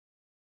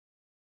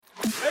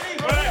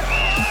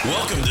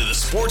Welcome to the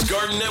Sports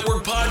Garden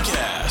Network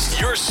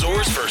podcast, your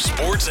source for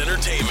sports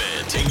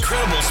entertainment,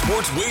 incredible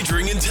sports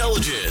wagering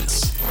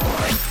intelligence.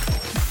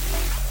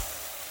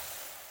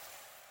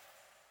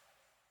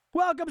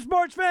 Welcome,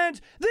 sports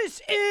fans.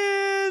 This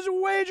is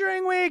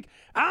Wagering Week.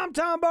 I'm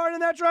Tom Barton,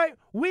 and that's right,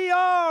 we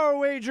are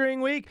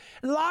Wagering Week.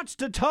 Lots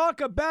to talk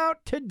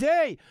about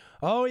today.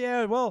 Oh,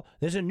 yeah, well,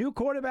 there's a new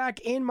quarterback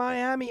in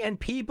Miami, and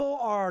people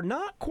are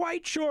not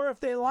quite sure if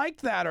they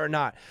liked that or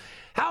not.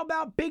 How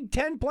about Big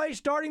Ten play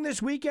starting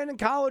this weekend in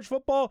college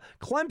football?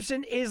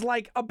 Clemson is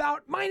like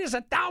about minus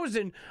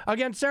 1,000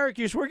 against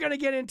Syracuse. We're going to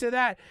get into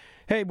that.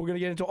 Hey, we're going to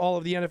get into all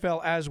of the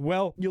NFL as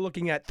well. You're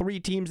looking at 3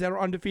 teams that are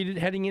undefeated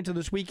heading into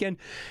this weekend.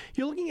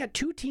 You're looking at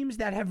 2 teams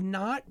that have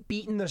not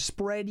beaten the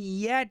spread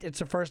yet. It's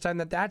the first time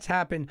that that's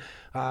happened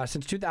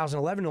since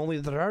 2011, only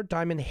the third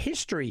time in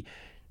history,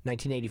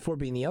 1984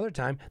 being the other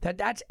time,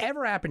 that's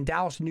ever happened.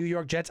 Dallas and New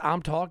York Jets,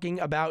 I'm talking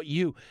about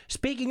you.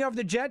 Speaking of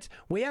the Jets,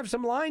 we have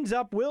some lines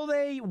up. Will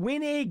they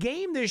win a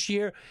game this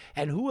year?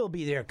 And who will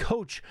be their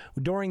coach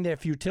during their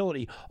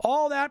futility?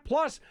 All that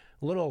plus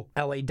a little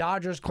LA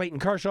Dodgers, Clayton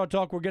Kershaw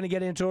talk. We're going to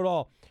get into it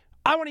all.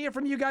 I want to hear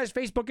from you guys.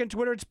 Facebook and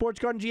Twitter at Sports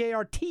Garden,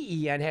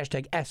 GARTEN,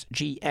 hashtag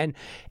SGN,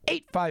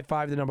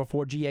 855, the number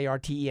 4,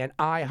 GARTEN,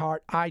 iHeart,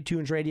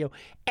 iTunes Radio,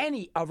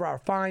 any of our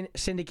fine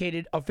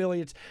syndicated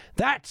affiliates.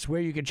 That's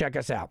where you can check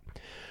us out.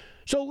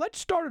 So let's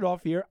start it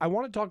off here. I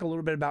want to talk a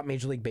little bit about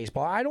Major League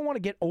Baseball. I don't want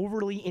to get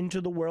overly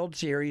into the World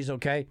Series,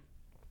 okay?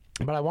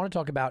 But I want to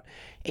talk about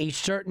a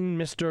certain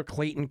Mr.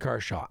 Clayton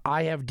Kershaw.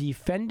 I have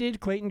defended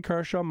Clayton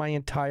Kershaw my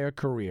entire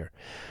career.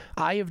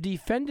 I have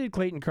defended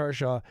Clayton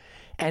Kershaw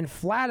and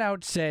flat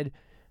out said,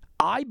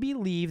 I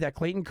believe that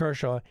Clayton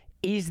Kershaw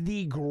is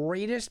the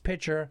greatest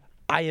pitcher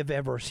I have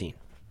ever seen.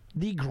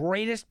 The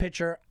greatest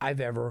pitcher I've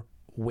ever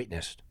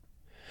witnessed.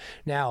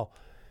 Now,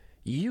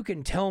 you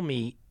can tell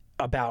me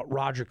about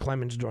Roger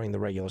Clemens during the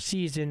regular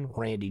season,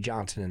 Randy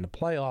Johnson in the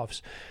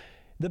playoffs.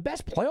 The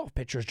best playoff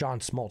pitcher is John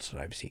Smoltz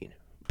that I've seen.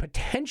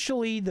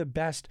 Potentially the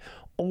best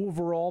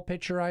overall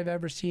pitcher I've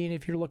ever seen.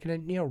 If you're looking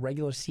at,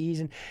 regular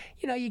season,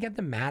 you got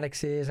the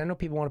Maddoxes. I know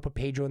people want to put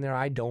Pedro in there.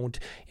 I don't.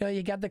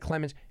 You got the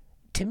Clemens.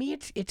 To me,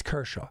 it's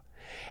Kershaw.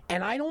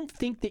 And I don't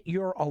think that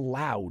you're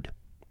allowed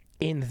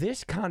in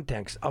this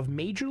context of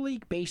Major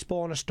League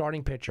Baseball and a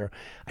starting pitcher.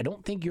 I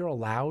don't think you're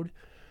allowed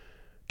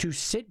to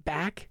sit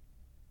back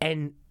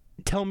and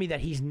tell me that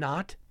he's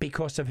not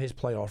because of his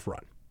playoff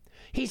run.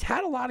 He's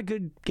had a lot of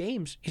good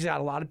games. He's had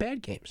a lot of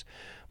bad games.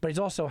 But he's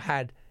also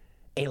had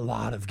a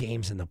lot of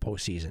games in the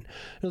postseason.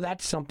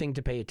 That's something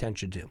to pay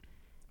attention to.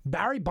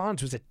 Barry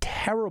Bonds was a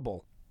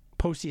terrible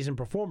postseason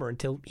performer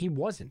until he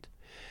wasn't.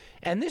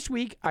 And this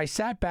week, I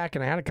sat back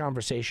and I had a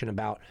conversation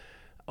about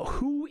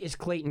who is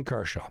Clayton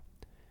Kershaw.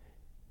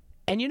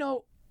 And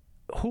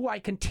who I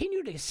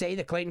continue to say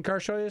that Clayton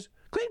Kershaw is?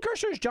 Clayton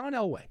Kershaw is John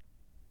Elway.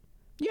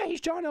 Yeah,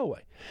 he's John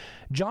Elway.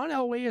 John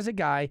Elway is a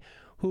guy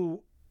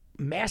who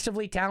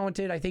massively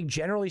talented. I think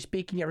generally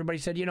speaking, everybody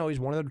said, he's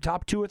one of the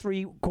top 2 or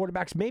 3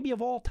 quarterbacks, maybe of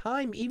all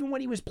time, even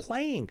when he was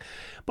playing.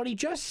 But he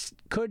just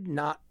could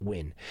not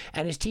win.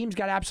 And his teams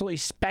got absolutely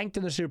spanked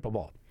in the Super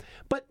Bowl.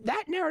 But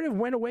that narrative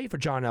went away for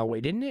John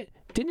Elway, didn't it?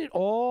 Didn't it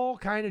all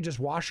kind of just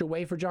wash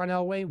away for John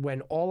Elway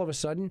when all of a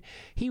sudden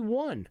he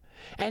won?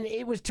 And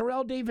it was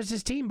Terrell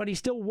Davis's team, but he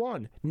still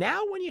won.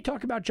 Now when you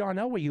talk about John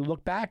Elway, you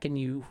look back and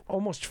you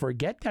almost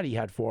forget that he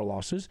had 4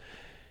 losses.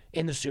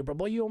 In the Super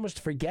Bowl, you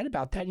almost forget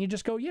about that, and you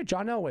just go, yeah,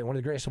 John Elway, one of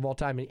the greatest of all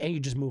time, and you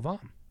just move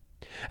on.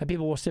 And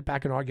people will sit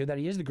back and argue that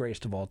he is the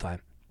greatest of all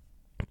time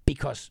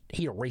because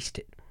he erased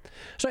it.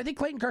 So I think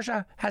Clayton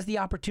Kershaw has the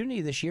opportunity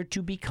this year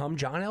to become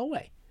John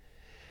Elway.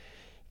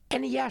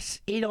 And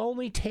yes, it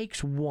only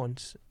takes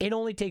once. It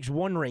only takes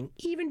 1 ring.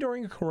 Even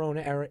during a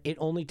Corona era, it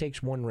only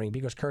takes 1 ring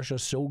because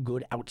Kershaw's so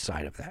good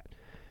outside of that.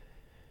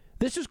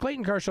 This is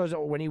Clayton Kershaw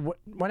when he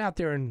went out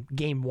there in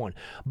Game 1.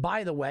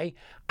 By the way,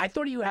 I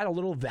thought he had a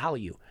little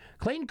value.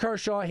 Clayton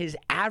Kershaw, his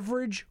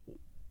average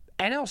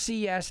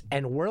NLCS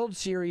and World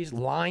Series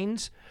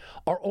lines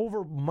are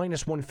over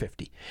minus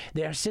 150.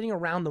 They're sitting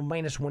around the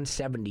minus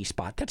 170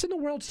 spot. That's in the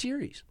World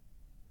Series.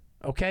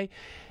 Okay?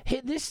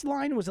 This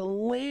line was a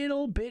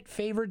little bit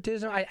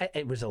favoritism.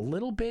 It was a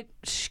little bit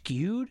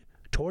skewed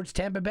towards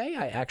Tampa Bay.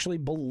 I actually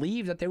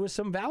believe that there was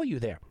some value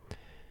there.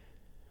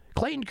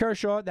 Clayton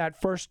Kershaw, that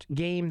first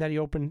game that he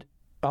opened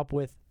up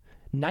with,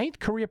 9th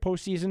career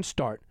postseason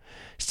start,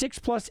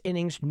 6+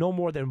 innings, no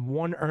more than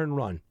 1 earned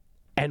run,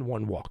 and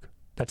 1 walk.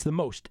 That's the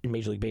most in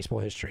Major League Baseball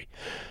history.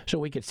 So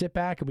we could sit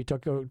back and we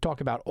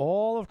talk about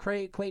all of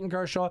Clayton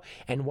Kershaw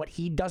and what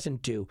he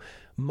doesn't do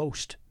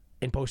most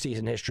in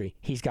postseason history.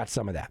 He's got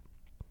some of that.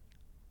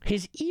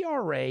 His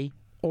ERA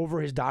over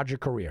his Dodger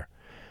career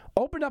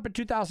opened up in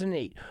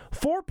 2008,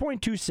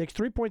 4.26,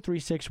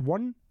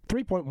 3.36,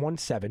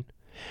 3.17,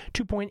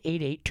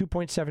 2.88,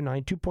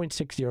 2.79,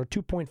 2.60,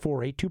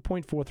 2.48,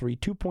 2.43,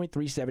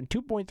 2.37,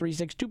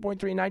 2.36,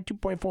 2.39,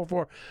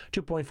 2.44,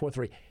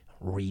 2.43.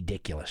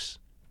 Ridiculous.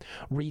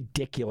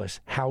 Ridiculous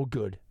how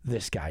good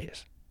this guy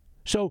is.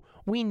 So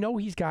we know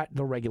he's got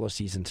the regular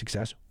season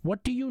success.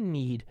 What do you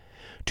need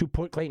to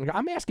put Clayton?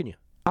 I'm asking you.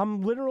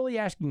 I'm literally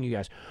asking you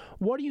guys.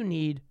 What do you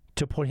need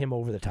to put him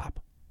over the top?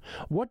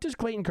 What does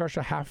Clayton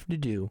Kershaw have to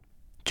do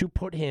to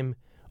put him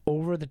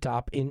over the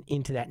top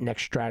into that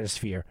next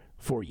stratosphere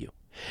for you?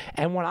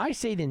 And when I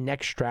say the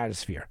next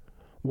stratosphere,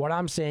 what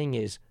I'm saying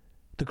is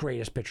the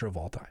greatest pitcher of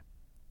all time.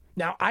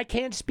 Now, I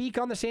can't speak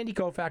on the Sandy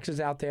Koufaxes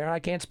out there. I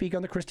can't speak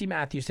on the Christy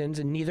Mathewsons,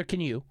 and neither can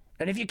you.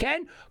 And if you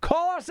can,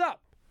 call us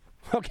up.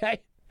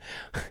 Okay?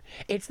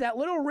 It's that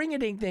little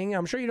ring-a-ding thing.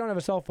 I'm sure you don't have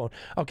a cell phone.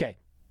 Okay.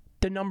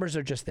 The numbers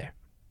are just there.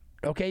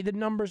 Okay? The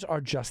numbers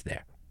are just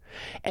there.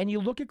 And you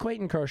look at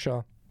Clayton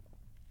Kershaw,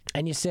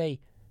 and you say,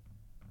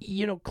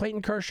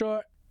 Clayton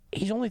Kershaw,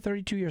 he's only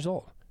 32 years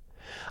old.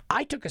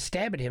 I took a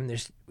stab at him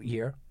this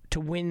year to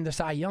win the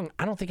Cy Young.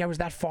 I don't think I was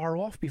that far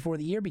off before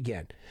the year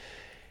began.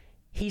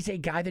 He's a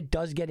guy that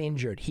does get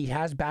injured. He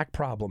has back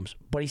problems,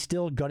 but he's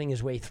still gutting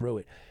his way through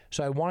it.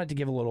 So I wanted to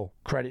give a little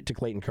credit to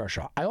Clayton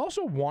Kershaw. I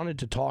also wanted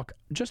to talk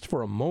just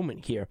for a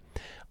moment here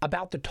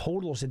about the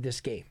totals in this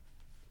game.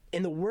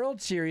 In the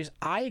World Series,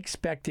 I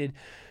expected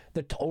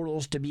the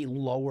totals to be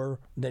lower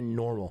than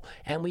normal.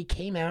 And we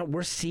came out,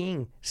 we're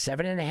seeing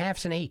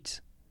 7.5s and 8s.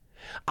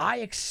 I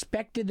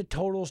expected the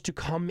totals to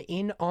come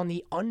in on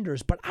the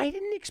unders, but I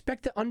didn't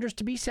expect the unders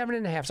to be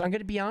 7.5. So I'm going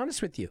to be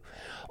honest with you.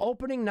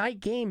 Opening night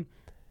game,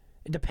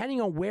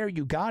 depending on where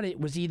you got it,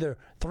 was either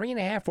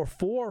 3.5 or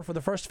 4 for the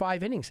first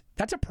 5 innings.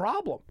 That's a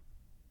problem.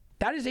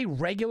 That is a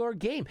regular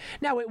game.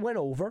 Now, it went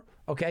over,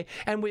 okay?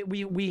 And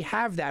we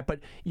have that, but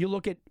you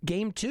look at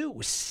game 2, it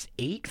was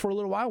 8 for a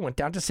little while, went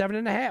down to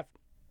 7.5.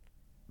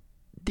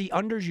 The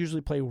unders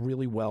usually play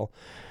really well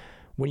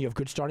when you have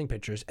good starting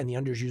pitchers, and the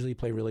unders usually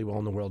play really well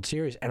in the World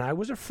Series. And I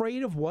was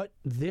afraid of what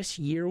this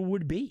year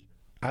would be.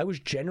 I was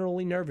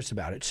generally nervous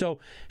about it. So,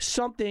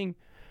 something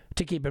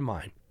to keep in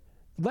mind.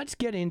 Let's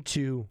get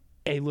into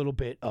a little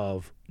bit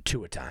of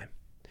Tua time.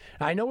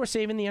 I know we're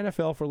saving the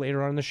NFL for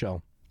later on in the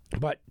show,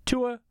 but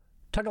Tua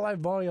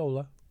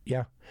Tagovailoa,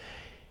 yeah,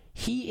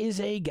 he is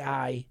a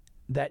guy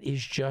that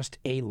is just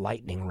a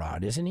lightning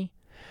rod, isn't he?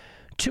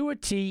 Tua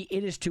T,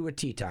 it is Tua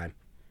T time.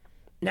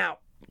 Now,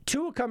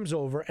 Tua comes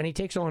over and he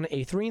takes on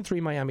a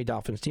 3-3 Miami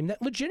Dolphins team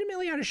that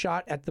legitimately had a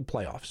shot at the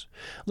playoffs.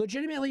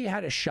 Legitimately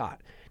had a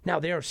shot. Now,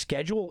 their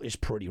schedule is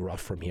pretty rough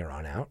from here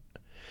on out,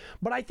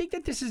 but I think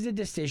that this is a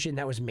decision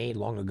that was made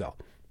long ago.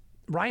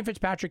 Ryan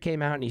Fitzpatrick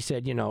came out and he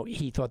said,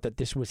 he thought that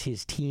this was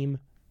his team.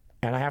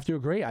 And I have to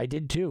agree. I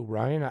did too,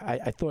 Ryan.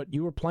 I thought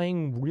you were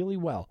playing really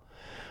well.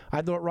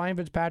 I thought Ryan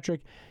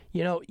Fitzpatrick,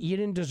 you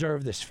didn't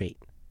deserve this fate.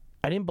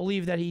 I didn't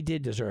believe that he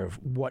did deserve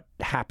what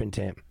happened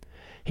to him.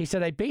 He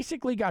said, I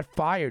basically got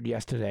fired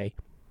yesterday.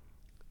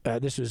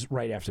 This was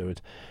right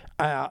afterwards.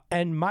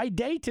 And my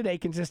day today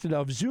consisted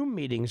of Zoom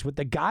meetings with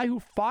the guy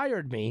who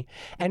fired me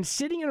and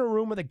sitting in a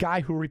room with a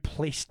guy who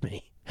replaced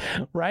me.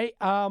 Right?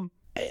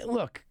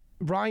 Look,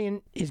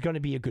 Ryan is going to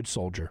be a good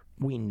soldier.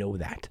 We know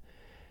that.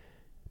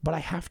 But I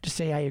have to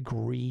say I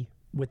agree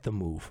with the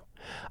move.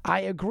 I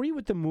agree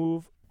with the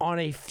move on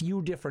a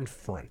few different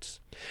fronts.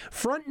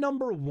 Front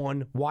number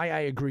one, why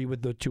I agree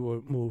with the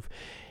Tua move,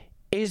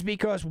 is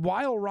because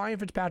while Ryan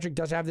Fitzpatrick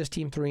does have this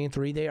team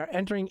 3-3, they are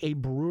entering a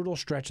brutal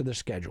stretch of the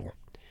schedule.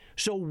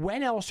 So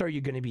when else are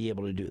you going to be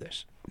able to do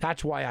this?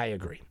 That's why I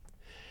agree.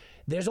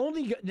 There's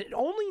only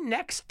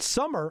next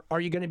summer are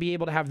you going to be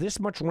able to have this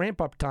much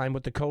ramp-up time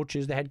with the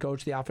coaches, the head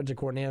coach, the offensive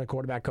coordinator, the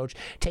quarterback coach,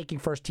 taking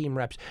first-team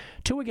reps.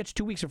 Tua gets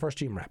 2 weeks of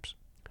first-team reps.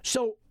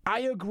 So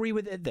I agree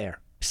with it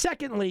there.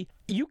 Secondly,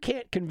 you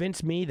can't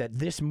convince me that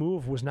this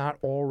move was not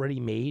already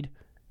made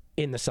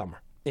in the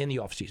summer, in the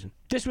offseason.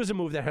 This was a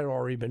move that had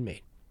already been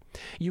made.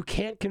 You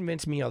can't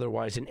convince me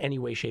otherwise in any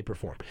way, shape, or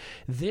form.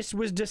 This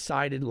was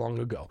decided long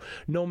ago.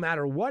 No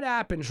matter what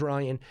happens,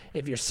 Ryan,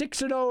 if you're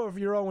 6-0 or if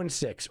you're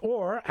 0-6,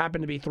 or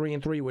happen to be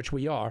 3-3, which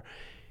we are,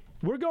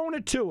 we're going to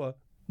Tua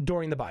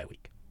during the bye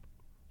week.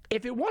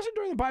 If it wasn't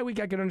during the bye week,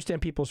 I could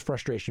understand people's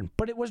frustration,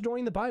 but it was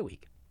during the bye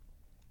week.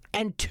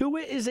 And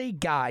Tua is a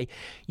guy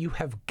you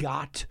have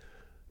got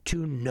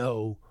to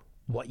know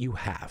what you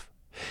have.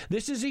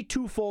 This is a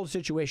twofold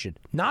situation.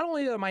 Not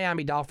only do the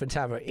Miami Dolphins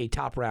have a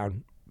top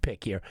round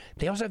pick here,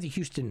 they also have the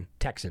Houston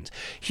Texans.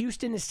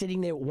 Houston is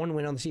sitting there with 1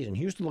 win on the season.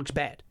 Houston looks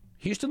bad.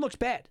 Houston looks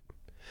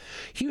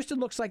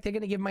like they're going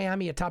to give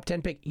Miami a top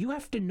 10 pick. You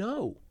have to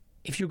know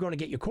if you're going to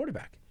get your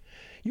quarterback.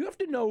 You have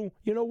to know,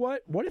 you know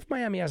what? What if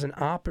Miami has an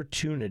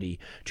opportunity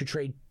to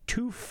trade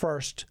 2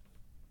 firsts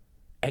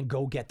and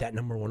go get that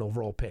number 1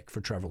 overall pick for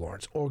Trevor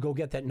Lawrence, or go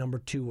get that number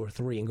 2 or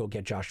 3 and go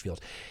get Josh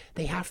Fields?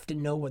 They have to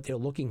know what they're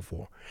looking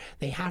for.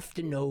 They have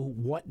to know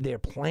what their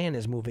plan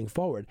is moving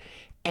forward.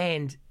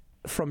 And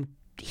from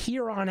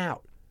here on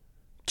out,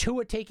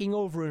 Tua taking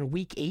over in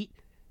week 8,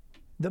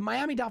 the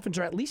Miami Dolphins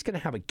are at least going to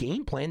have a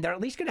game plan. They're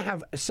at least going to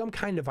have some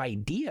kind of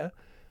idea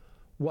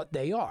what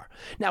they are.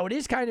 Now, it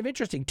is kind of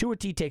interesting. Tua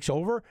T takes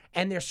over,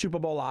 and their Super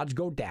Bowl odds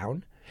go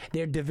down.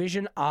 Their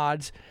division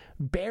odds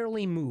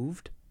barely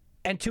moved,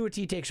 and Tua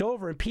T takes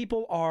over, and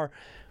people are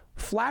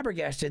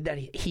flabbergasted that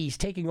he's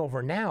taking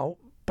over now.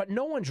 but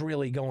no one's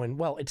really going,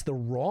 well, it's the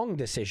wrong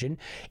decision.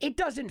 It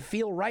doesn't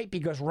feel right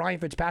because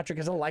Ryan Fitzpatrick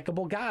is a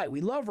likable guy.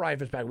 We love Ryan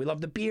Fitzpatrick. We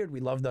love the beard. We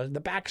love the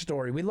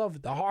backstory. We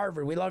love the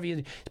Harvard. We love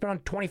he's been on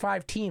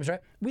 25 teams, right?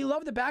 We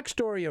love the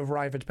backstory of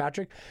Ryan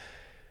Fitzpatrick.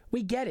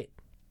 We get it.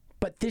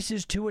 But this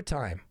is Tua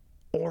time,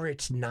 or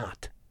it's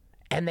not.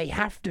 And they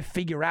have to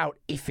figure out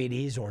if it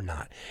is or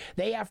not.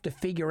 They have to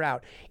figure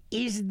out,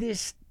 is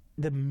this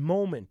the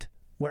moment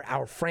where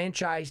our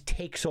franchise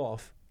takes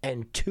off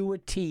and Tua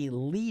T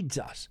leads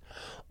us?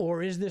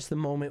 Or is this the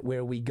moment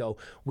where we go,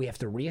 we have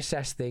to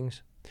reassess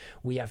things,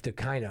 we have to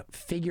kind of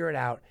figure it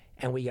out,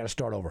 and we got to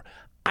start over?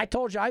 I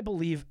told you I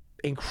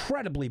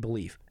incredibly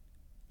believe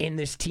in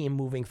this team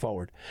moving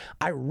forward.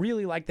 I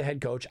really like the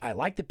head coach. I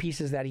like the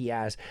pieces that he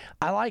has.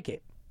 I like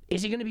it.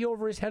 Is he going to be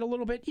over his head a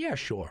little bit? Yeah,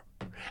 sure.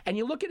 And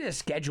you look at his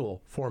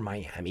schedule for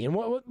Miami, and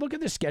look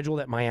at the schedule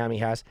that Miami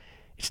has.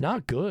 It's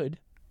not good,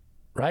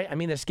 right? I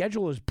mean, the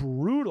schedule is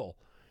brutal,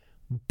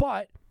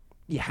 but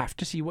you have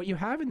to see what you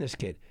have in this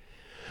kid.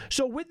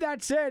 So with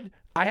that said,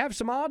 I have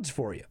some odds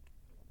for you.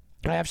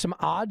 I have some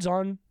odds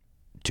on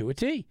Tua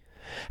T.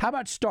 How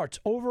about starts?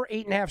 Over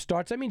 8.5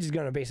 starts. That means he's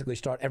going to basically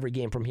start every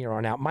game from here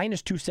on out.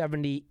 Minus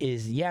 270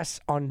 is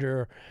yes.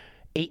 Under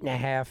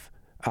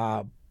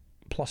 8.5,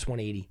 plus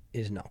 180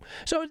 is no.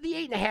 So the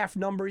 8.5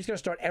 number, he's going to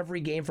start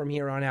every game from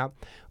here on out.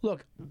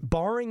 Look,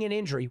 barring an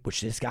injury,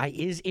 which this guy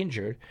is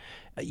injured,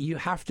 you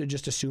have to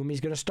just assume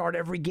he's going to start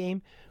every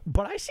game.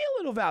 But I see a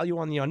little value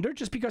on the under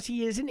just because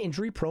he is an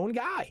injury-prone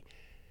guy.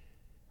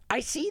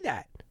 I see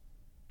that.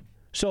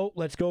 So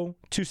let's go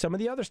to some of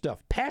the other stuff.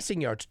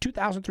 Passing yards,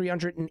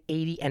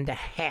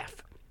 2,380.5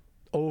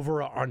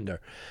 over or under.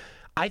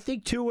 I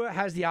think Tua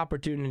has the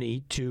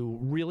opportunity to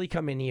really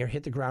come in here,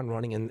 hit the ground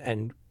running,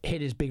 and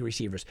hit his big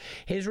receivers.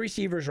 His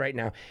receivers right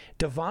now,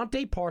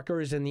 Devontae Parker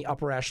is in the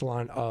upper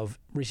echelon of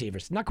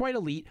receivers. Not quite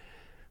elite.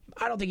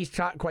 I don't think he's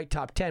quite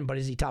top 10, but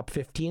is he top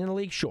 15 in the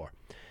league? Sure.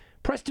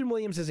 Preston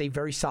Williams is a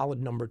very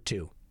solid number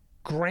 2.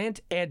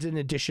 Grant adds an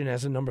addition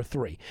as a number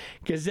 3.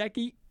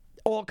 Gesicki,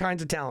 all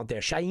kinds of talent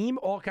there. Shaim,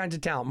 all kinds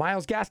of talent.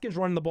 Myles Gaskin's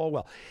running the ball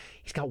well.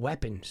 He's got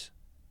weapons.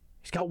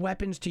 He's got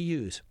weapons to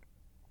use.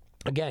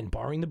 Again,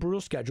 barring the brutal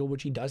schedule,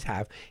 which he does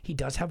have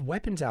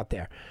weapons out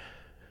there.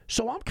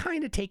 So I'm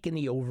kind of taking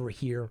the over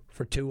here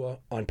for Tua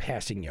on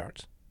passing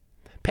yards.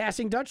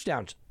 Passing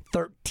touchdowns,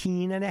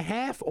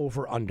 13.5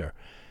 over under.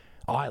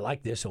 Oh, I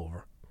like this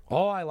over.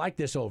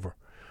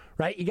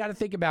 Right? You got to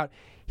think about,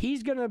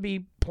 he's going to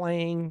be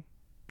playing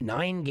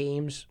 9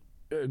 games,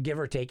 give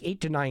or take, 8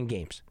 to 9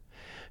 games.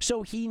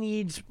 So he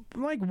needs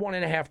like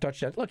 1.5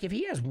 touchdowns. Look, if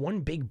he has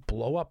one big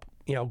blow-up,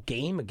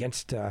 game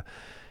against a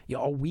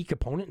weak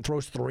opponent and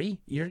throws 3,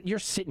 you're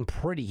sitting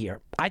pretty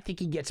here. I think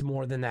he gets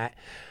more than that.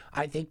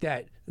 I think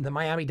that the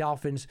Miami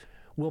Dolphins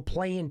will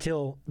play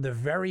until the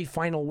very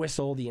final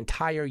whistle the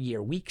entire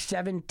year. Week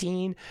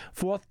 17,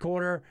 fourth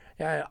quarter,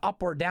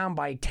 up or down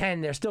by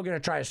 10, they're still going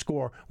to try to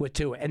score with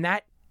Tua. And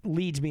that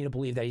leads me to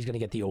believe that he's going to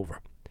get the over.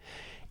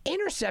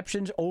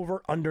 Interceptions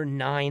over under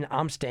 9,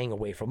 I'm staying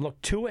away from.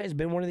 Look, Tua has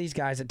been one of these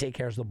guys that take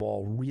care of the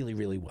ball really,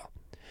 really well.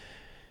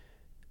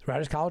 Throughout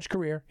his college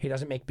career, he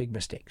doesn't make big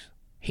mistakes.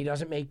 He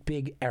doesn't make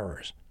big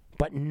errors.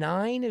 But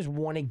 9 is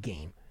 1 a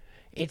game.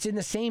 It's in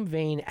the same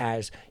vein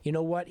as,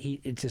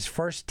 it's his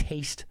first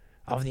taste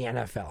of the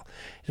NFL.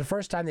 It's the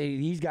first time that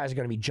these guys are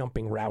going to be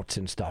jumping routes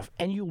and stuff.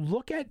 And you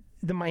look at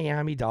the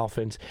Miami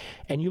Dolphins,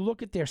 and you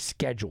look at their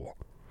schedule.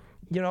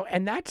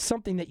 And that's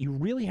something that you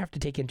really have to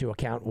take into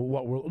account.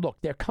 Look,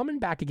 they're coming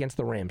back against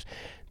the Rams.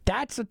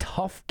 That's a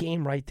tough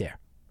game right there,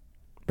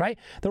 right?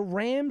 The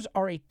Rams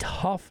are a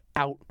tough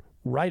out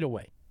right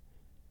away.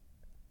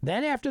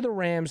 Then after the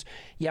Rams,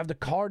 you have the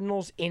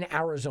Cardinals in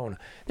Arizona.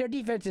 Their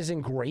defense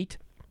isn't great,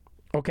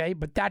 okay,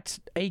 but that's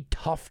a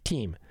tough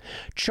team.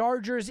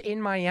 Chargers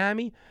in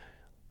Miami,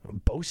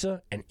 Bosa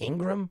and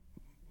Ingram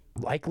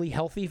likely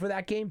healthy for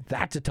that game.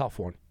 That's a tough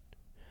one.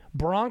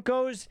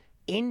 Broncos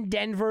in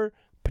Denver,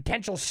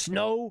 potential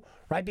snow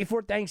right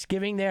before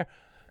Thanksgiving there.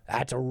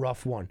 That's a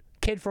rough one.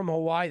 Kid from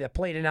Hawaii that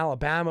played in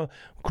Alabama,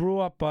 grew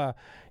up,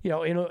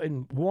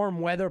 in warm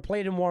weather,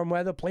 played in warm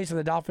weather, plays for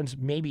the Dolphins,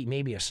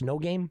 maybe a snow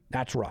game.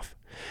 That's rough.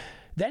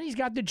 Then he's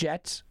got the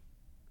Jets,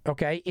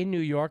 okay, in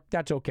New York.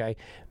 That's okay.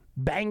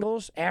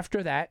 Bengals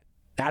after that.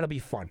 That'll be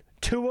fun.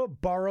 Tua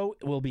Burrow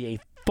will be a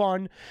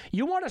fun.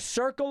 You want to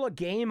circle a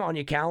game on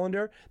your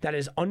calendar that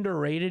is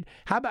underrated?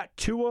 How about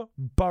Tua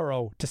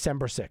Burrow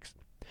December 6th?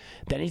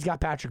 Then he's got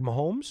Patrick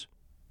Mahomes.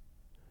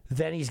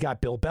 Then he's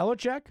got Bill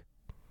Belichick.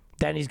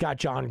 Then he's got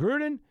John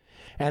Gruden.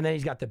 And then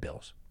he's got the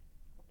Bills.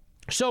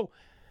 So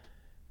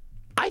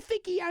I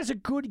think he has a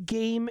good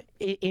game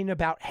in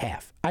about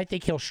half. I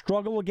think he'll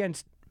struggle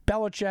against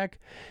Belichick.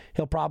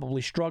 He'll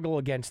probably struggle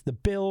against the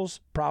Bills.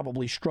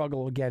 Probably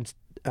struggle against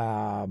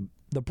the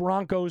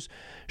Broncos.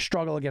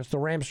 Struggle against the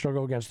Rams.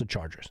 Struggle against the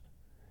Chargers.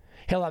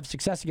 He'll have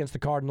success against the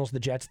Cardinals, the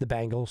Jets, the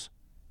Bengals,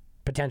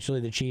 potentially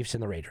the Chiefs,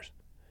 and the Raiders.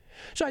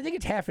 So I think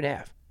it's half and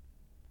half.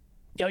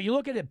 You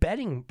look at a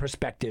betting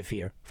perspective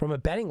here, from a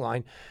betting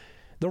line,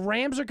 the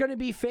Rams are going to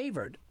be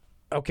favored,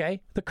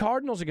 okay? The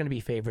Cardinals are going to be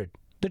favored.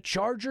 The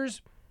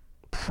Chargers,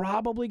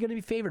 probably going to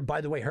be favored.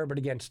 By the way, Herbert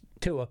against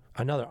Tua,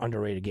 another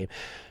underrated game.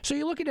 So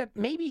you're looking at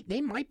maybe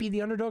they might be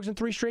the underdogs in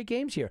 3 straight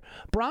games here.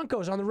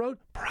 Broncos on the road,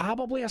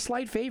 probably a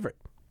slight favorite.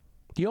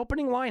 The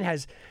opening line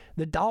has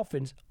the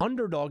Dolphins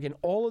underdog in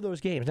all of those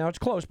games. Now, it's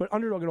close, but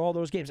underdog in all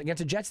those games.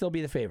 Against the Jets, they'll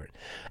be the favorite.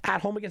 At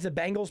home against the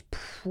Bengals,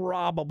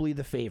 probably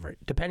the favorite,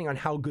 depending on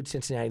how good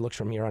Cincinnati looks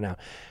from here on out.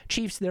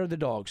 Chiefs, they're the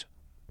dogs.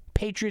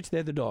 Patriots,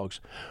 they're the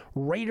dogs.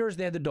 Raiders,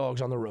 they're the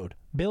dogs on the road.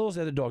 Bills,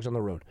 they're the dogs on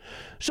the road.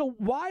 So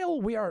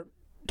while we are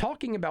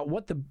talking about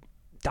what the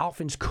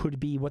Dolphins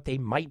could be, what they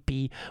might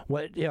be,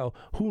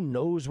 who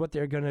knows what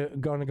they're gonna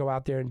go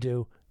out there and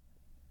do,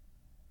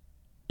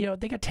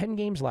 they got 10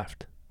 games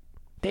left.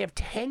 They have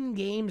 10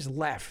 games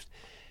left,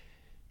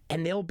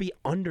 and they'll be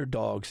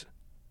underdogs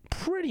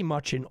pretty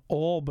much in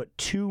all but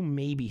 2,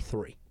 maybe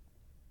 3.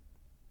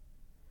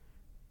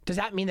 Does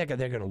that mean that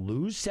they're going to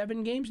lose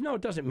 7 games? No,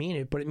 it doesn't mean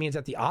it, but it means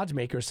that the odds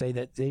makers say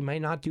that they may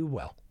not do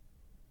well.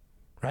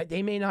 Right?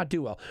 They may not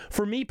do well.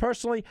 For me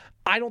personally,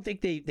 I don't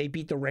think they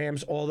beat the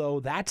Rams,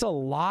 although that's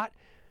a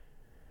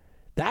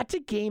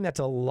game that's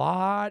a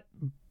lot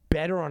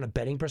better on a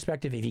betting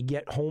perspective if you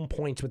get home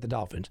points with the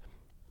Dolphins.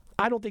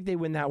 I don't think they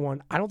win that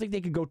one. I don't think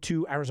they could go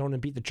to Arizona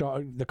and beat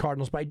the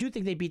Cardinals, but I do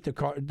think they beat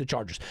the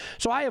Chargers.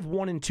 So I have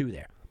 1 and 2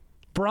 there.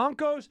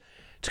 Broncos,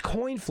 it's a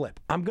coin flip.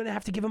 I'm going to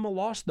have to give them a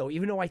loss, though,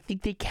 even though I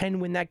think they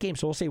can win that game.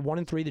 So we'll say 1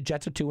 and 3. The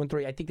Jets are 2 and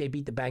 3. I think they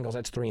beat the Bengals.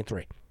 That's 3 and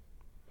 3.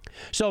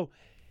 So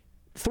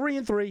 3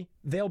 and 3.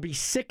 They'll be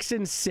 6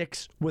 and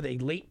 6 with a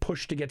late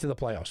push to get to the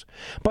playoffs.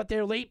 But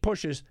their late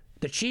pushes,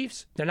 the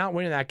Chiefs, they're not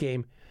winning that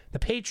game. The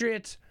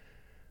Patriots,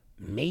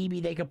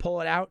 maybe they could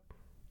pull it out.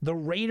 The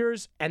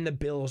Raiders and the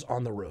Bills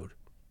on the road.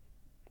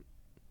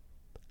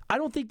 I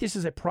don't think this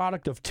is a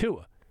product of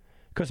Tua,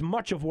 because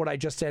much of what I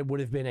just said would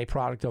have been a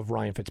product of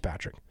Ryan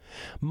Fitzpatrick.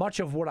 Much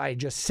of what I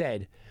just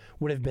said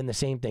would have been the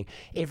same thing.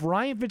 If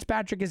Ryan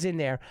Fitzpatrick is in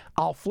there,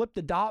 I'll flip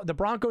the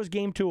Broncos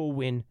game to a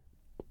win.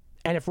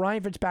 And if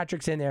Ryan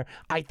Fitzpatrick's in there,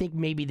 I think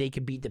maybe they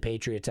could beat the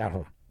Patriots at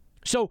home.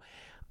 So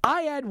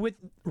I had, with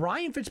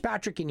Ryan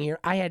Fitzpatrick in here,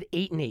 I had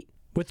 8 and 8.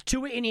 With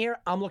Tua in here,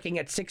 I'm looking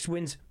at 6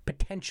 wins,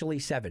 potentially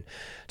 7.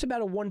 It's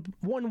about a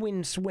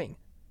one-win swing.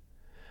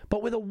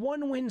 But with a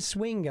one-win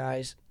swing,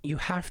 guys, you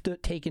have to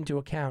take into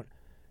account,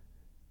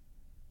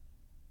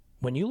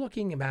 when you're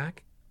looking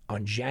back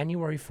on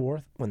January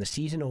 4th, when the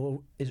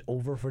season is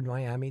over for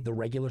Miami, the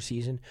regular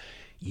season,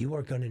 you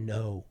are going to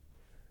know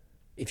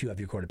if you have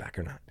your quarterback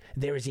or not.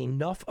 There is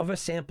enough of a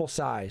sample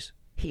size.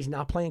 He's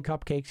not playing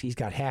cupcakes. He's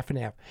got half and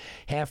half.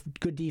 Half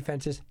good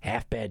defenses,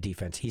 half bad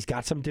defense. He's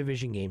got some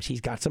division games.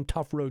 He's got some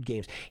tough road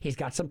games. He's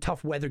got some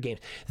tough weather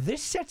games.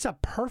 This sets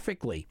up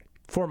perfectly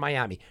for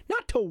Miami.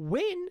 Not to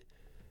win,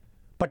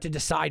 but to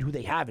decide who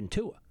they have in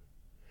Tua.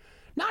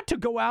 Not to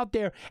go out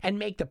there and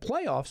make the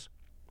playoffs,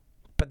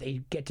 but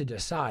they get to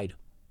decide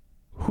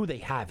who they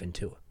have in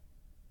Tua.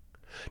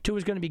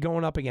 Tua's going to be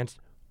going up against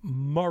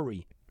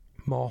Murray,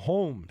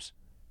 Mahomes,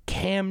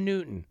 Cam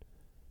Newton,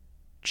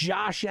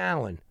 Josh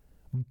Allen,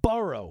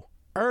 Burrow,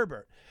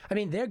 Herbert. I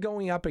mean, they're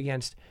going up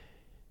against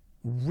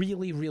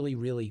really, really,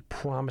 really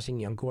promising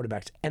young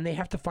quarterbacks, and they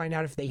have to find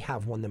out if they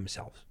have one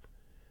themselves.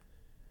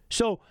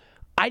 So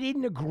I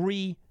didn't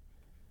agree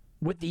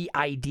with the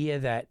idea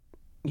that,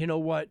 you know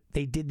what,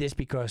 they did this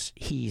because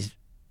he's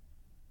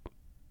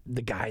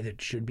the guy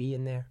that should be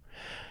in there.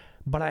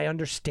 But I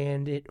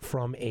understand it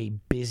from a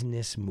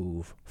business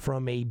move.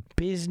 From a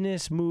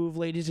business move,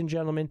 ladies and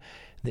gentlemen,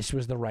 this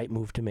was the right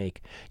move to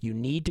make. You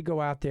need to go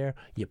out there,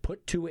 you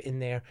put Tua in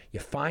there, you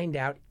find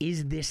out,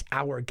 is this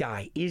our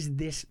guy? Is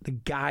this the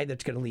guy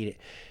that's going to lead it?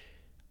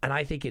 And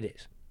I think it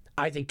is.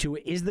 I think Tua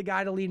is the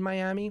guy to lead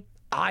Miami.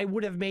 I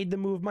would have made the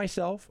move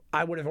myself.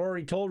 I would have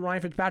already told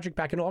Ryan Fitzpatrick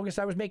back in August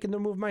I was making the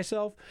move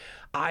myself.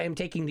 I am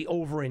taking the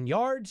over in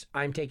yards.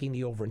 I'm taking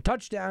the over in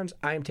touchdowns.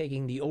 I am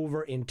taking the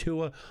over in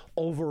Tua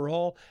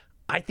overall.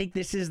 I think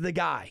this is the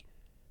guy.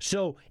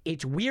 So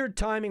it's weird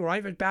timing.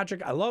 Ryan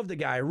Fitzpatrick, I love the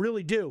guy. I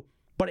really do.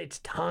 But it's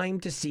time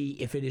to see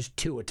if it is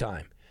Tua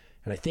time.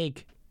 And I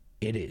think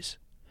it is.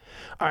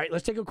 All right,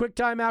 let's take a quick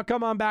timeout.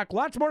 Come on back.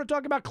 Lots more to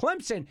talk about.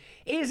 Clemson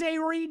is a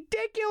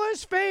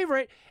ridiculous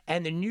favorite,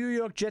 and the New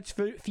York Jets'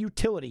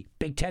 futility.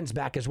 Big Ten's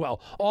back as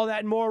well. All that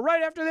and more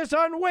right after this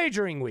on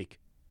Wagering Week.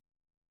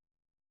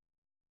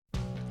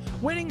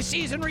 Winning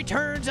season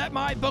returns at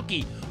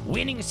MyBookie.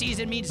 Winning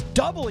season means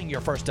doubling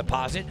your first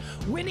deposit.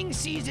 Winning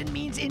season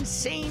means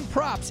insane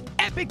props,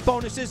 epic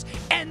bonuses,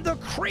 and the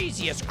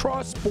craziest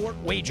cross-sport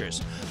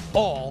wagers.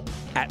 All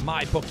at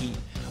MyBookie.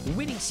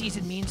 Winning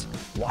season means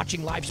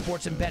watching live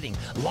sports and betting.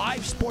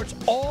 Live sports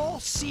all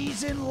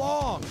season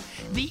long.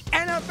 The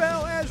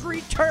NFL has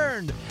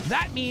returned.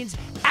 That means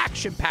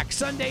action-packed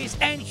Sundays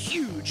and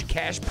huge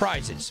cash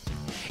prizes.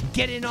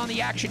 Get in on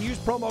the action. Use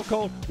promo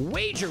code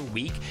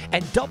WAGERWEEK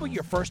and double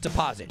your first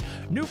deposit.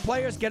 New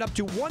players get up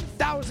to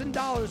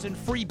 $1,000 in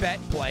free bet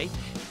play,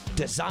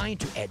 designed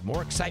to add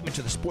more excitement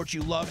to the sports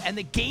you love and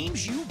the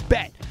games you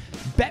bet.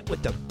 Bet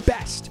with the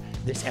best.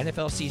 this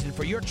NFL season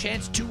for your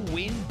chance to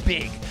win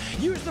big.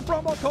 Use the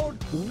promo code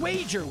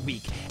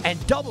WAGERWEEK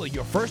and double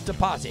your first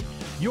deposit.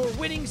 Your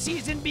winning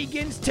season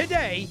begins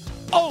today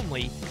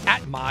only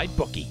at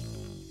MyBookie.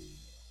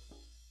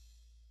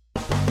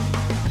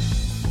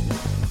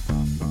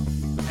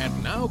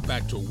 And now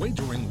back to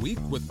Wagering Week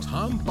with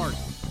Tom Barton.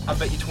 I'll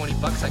bet you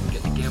 $20 I can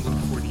get you gambling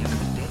before the end of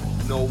the day.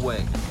 No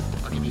way.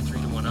 I'll give you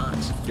 3-to-1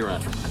 odds. You're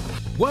on.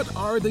 What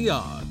are the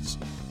odds?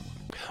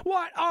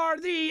 What are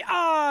the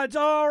odds?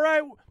 All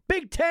right,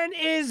 Big Ten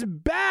is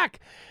back.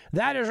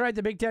 That is right,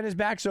 the Big Ten is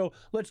back. So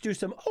let's do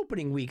some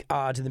opening week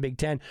odds in the Big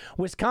Ten.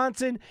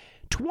 Wisconsin,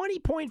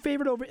 20-point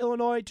favorite over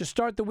Illinois to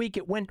start the week.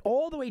 It went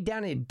all the way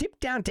down and it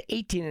dipped down to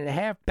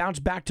 18.5,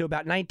 bounced back to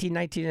about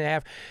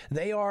 19.5.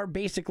 They are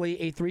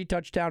basically a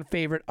 3-touchdown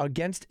favorite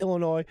against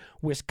Illinois,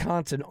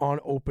 Wisconsin on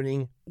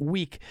opening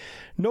week.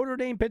 Notre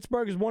Dame,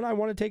 Pittsburgh is one I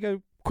want to take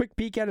a quick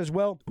peek at as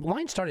well. The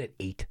line started at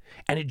 8,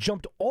 and it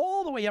jumped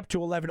all the way up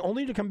to 11,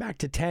 only to come back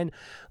to 10.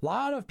 A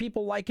lot of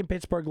people liking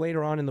Pittsburgh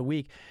later on in the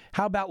week.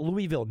 How about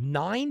Louisville?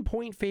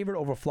 9-point favorite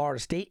over Florida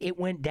State. It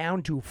went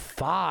down to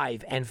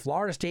 5, and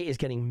Florida State is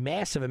getting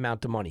massive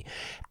amount of money.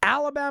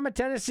 Alabama,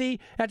 Tennessee,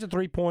 that's a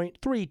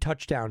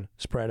 3-touchdown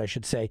spread, I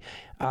should say.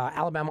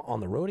 Alabama on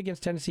the road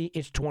against Tennessee,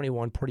 it's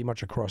 21 pretty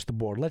much across the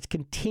board. Let's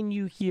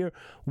continue here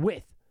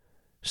with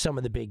some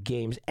of the big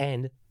games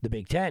and the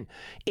Big Ten.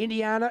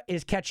 Indiana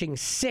is catching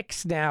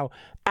 6 now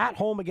at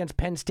home against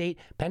Penn State.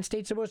 Penn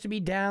State's supposed to be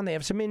down. They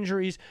have some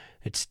injuries.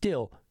 It's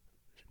still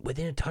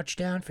within a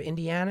touchdown for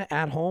Indiana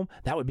at home.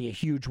 That would be a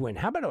huge win.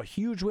 How about a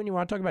huge win? You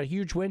want to talk about a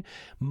huge win?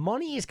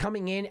 Money is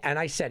coming in, and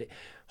I said it.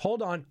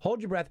 Hold on.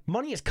 Hold your breath.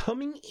 Money is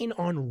coming in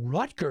on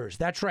Rutgers.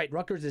 That's right.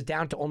 Rutgers is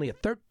down to only a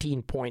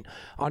 13-point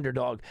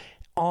underdog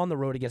on the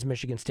road against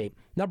Michigan State.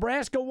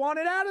 Nebraska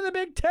wanted out of the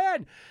Big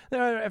Ten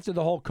after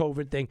the whole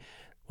COVID thing.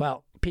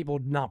 Well, people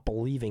not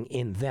believing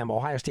in them.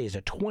 Ohio State is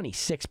a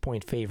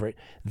 26-point favorite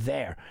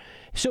there.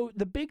 So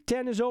the Big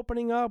Ten is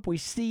opening up. We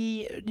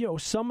see,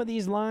 some of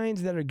these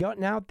lines that are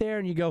gutting out there,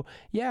 and you go,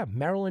 yeah,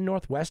 Maryland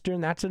Northwestern,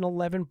 that's an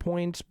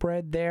 11-point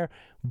spread there.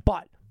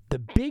 But the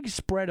big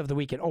spread of the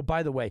weekend, oh,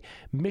 by the way,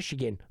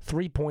 Michigan,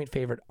 3-point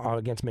favorite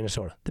against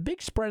Minnesota. The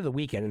big spread of the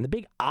weekend and the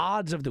big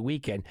odds of the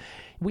weekend,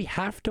 we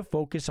have to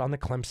focus on the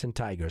Clemson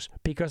Tigers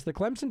because the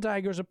Clemson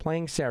Tigers are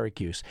playing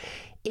Syracuse.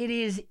 It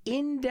is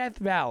in Death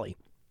Valley.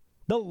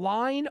 The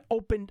line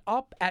opened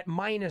up at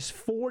minus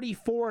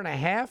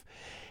 44.5,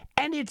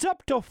 and it's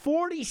up to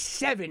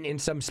 47 in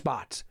some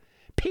spots.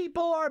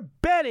 People are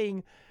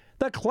betting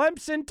the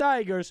Clemson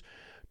Tigers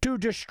to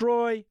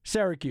destroy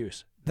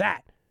Syracuse.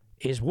 That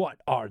is what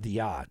are the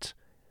odds.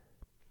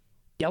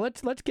 Yeah,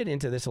 let's get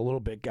into this a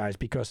little bit, guys,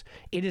 because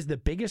it is the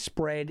biggest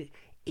spread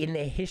in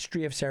the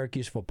history of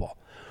Syracuse football.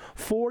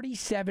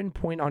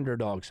 47-point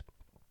underdogs.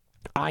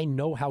 I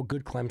know how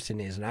good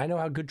Clemson is, and I know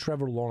how good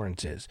Trevor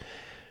Lawrence is.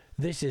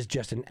 This is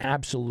just an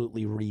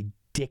absolutely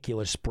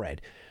ridiculous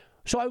spread.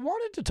 So I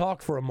wanted to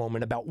talk for a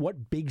moment about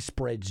what big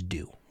spreads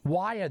do.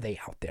 Why are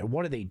they out there?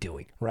 What are they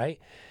doing, right?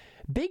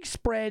 Big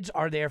spreads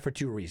are there for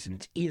 2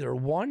 reasons. Either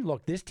one,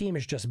 look, this team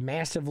is just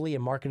massively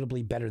and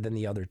marketably better than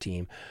the other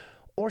team,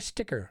 or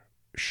sticker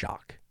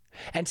shock.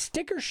 And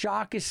sticker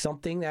shock is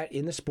something that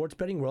in the sports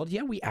betting world,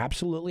 yeah, we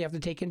absolutely have to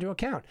take into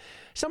account.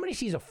 Somebody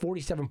sees a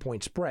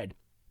 47-point spread.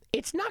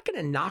 It's not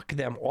going to knock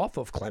them off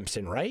of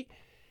Clemson, right?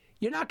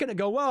 You're not going to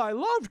go, well, I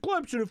loved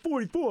Clemson at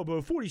 44, but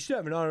at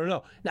 47, I don't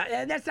know. Now,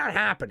 that's not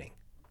happening.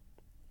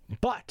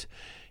 But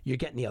you're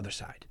getting the other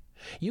side.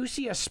 You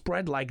see a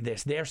spread like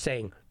this, they're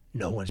saying,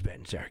 no one's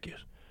betting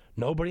Syracuse.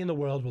 Nobody in the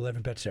world will ever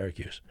bet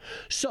Syracuse.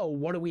 So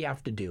what do we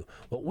have to do?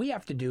 What we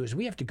have to do is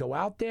we have to go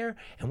out there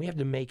and we have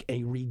to make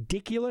a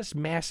ridiculous,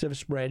 massive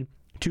spread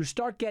to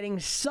start getting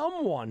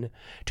someone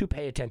to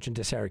pay attention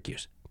to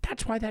Syracuse.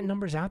 That's why that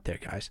number's out there,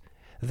 guys.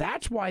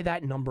 That's why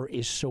that number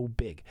is so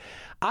big.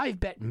 I've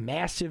bet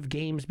massive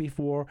games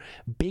before,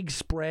 big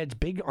spreads,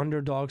 big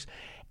underdogs,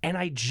 and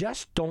I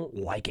just don't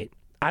like it.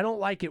 I don't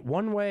like it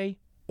one way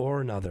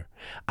or another.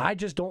 I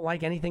just don't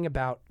like anything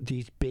about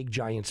these big,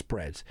 giant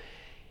spreads.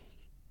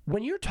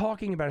 When you're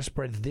talking about a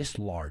spread this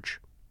large,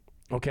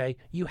 okay,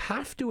 you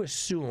have to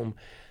assume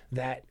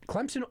that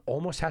Clemson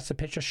almost has to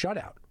pitch a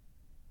shutout.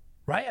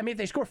 Right? I mean, if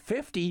they score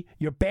 50,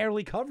 you're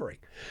barely covering.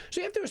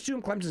 So you have to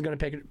assume Clemson's going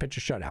to pitch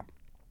a shutout.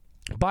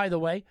 By the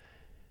way,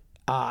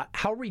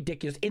 how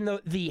ridiculous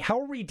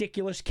how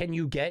ridiculous can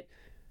you get,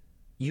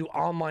 you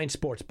online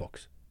sports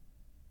books?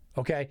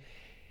 Okay,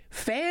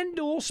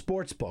 FanDuel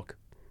Sportsbook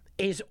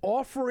is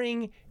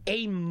offering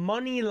a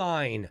money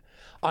line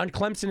on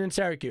Clemson and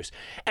Syracuse.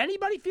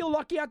 Anybody feel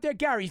lucky out there?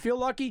 Gary, you feel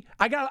lucky?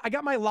 I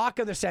got my lock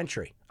of the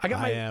century.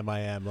 I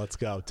am. Let's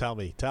go. Tell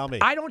me.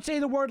 I don't say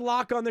the word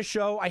lock on the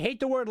show. I hate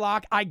the word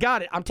lock. I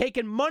got it. I'm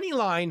taking money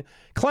line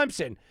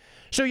Clemson.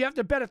 So you have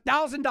to bet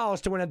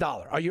 $1,000 to win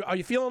 $1. Are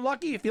you feeling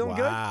lucky? You feeling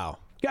good? Wow.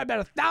 You got to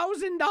bet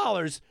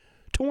 $1,000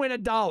 to win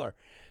 $1.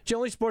 It's the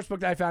only sports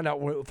book that I found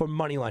out for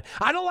money line.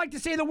 I don't like to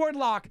say the word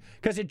lock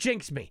because it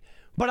jinxed me.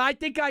 But I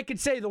think I could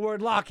say the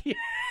word lock here.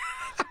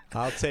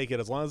 I'll take it.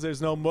 As long as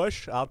there's no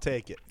mush, I'll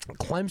take it.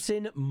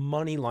 Clemson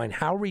money line.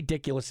 How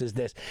ridiculous is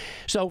this?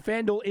 So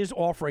FanDuel is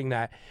offering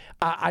that.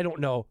 I don't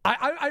know.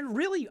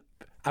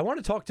 I want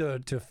to talk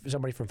to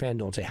somebody from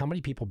FanDuel and say, how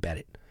many people bet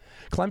it?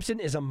 Clemson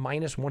is a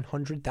minus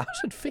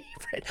 100,000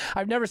 favorite.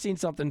 I've never seen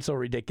something so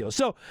ridiculous.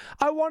 So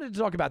I wanted to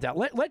talk about that.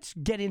 Let's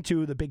get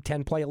into the Big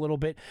Ten play a little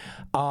bit.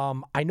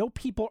 I know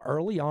people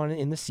early on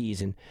in the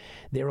season,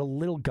 they're a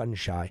little gun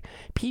shy.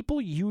 People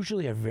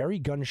usually are very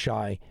gun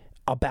shy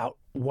about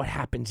what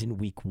happens in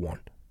week one.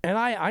 And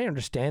I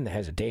understand the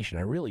hesitation.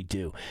 I really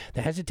do.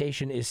 The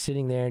hesitation is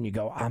sitting there and you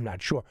go, I'm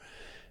not sure.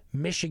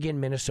 Michigan,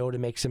 Minnesota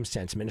makes some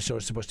sense.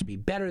 Minnesota's supposed to be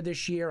better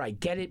this year. I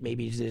get it.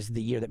 Maybe this is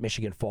the year that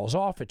Michigan falls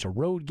off. It's a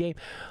road game.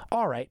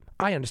 All right.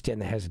 I understand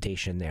the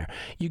hesitation there.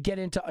 You get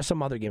into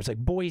some other games like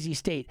Boise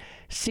State,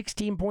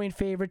 16-point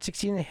favorite,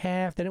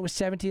 16.5. Then it was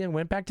 17 and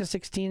went back to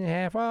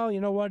 16.5. Well, you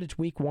know what? It's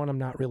week one. I'm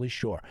not really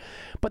sure.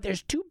 But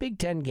there's two Big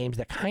Ten games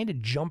that kind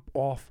of jump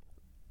off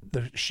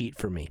the sheet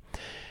for me.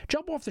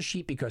 Jump off the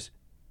sheet because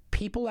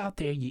people out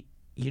there,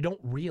 you don't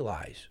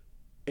realize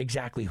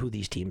exactly who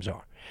these teams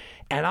are.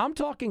 And I'm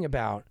talking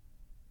about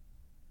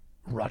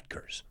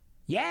Rutgers.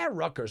 Yeah,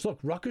 Rutgers. Look,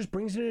 Rutgers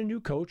brings in a new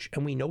coach,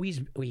 and we know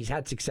he's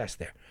had success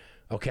there.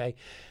 Okay?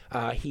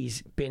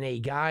 He's been a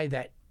guy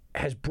that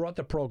has brought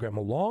the program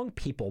along.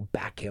 People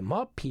back him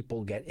up.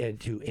 People get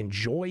to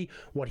enjoy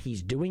what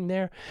he's doing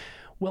there.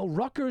 Well,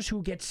 Rutgers,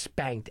 who gets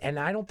spanked, and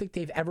I don't think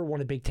they've ever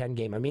won a Big Ten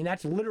game. I mean,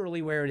 that's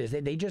literally where it is.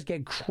 They just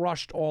get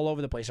crushed all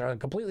over the place. They're on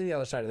completely the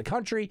other side of the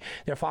country.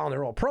 They're following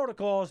their own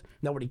protocols.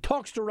 Nobody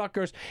talks to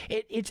Rutgers.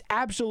 It's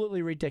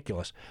absolutely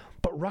ridiculous.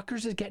 But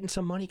Rutgers is getting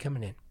some money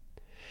coming in.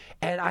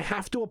 And I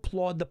have to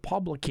applaud the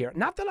public here.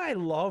 Not that I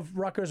love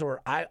Rutgers, or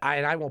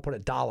I won't put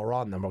 $1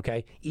 on them,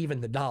 okay? Even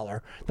the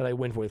 $1 that I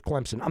win with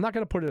Clemson. I'm not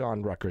going to put it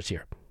on Rutgers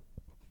here.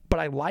 But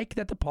I like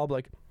that the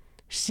public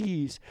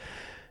sees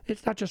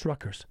it's not just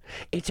Rutgers.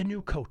 It's a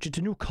new coach. It's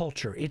a new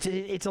culture.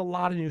 It's a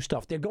lot of new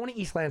stuff. They're going to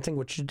East Lansing,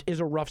 which is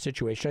a rough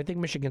situation. I think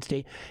Michigan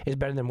State is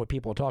better than what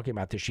people are talking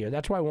about this year.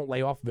 That's why I won't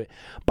lay off of it.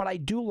 But I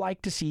do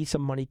like to see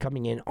some money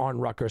coming in on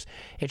Rutgers.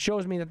 It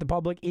shows me that the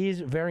public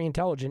is very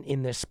intelligent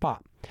in this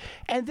spot.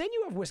 And then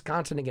you have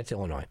Wisconsin against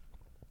Illinois.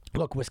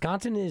 Look,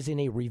 Wisconsin is in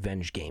a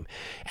revenge game.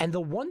 And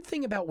the one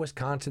thing about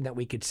Wisconsin that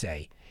we could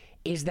say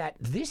is that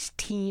this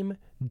team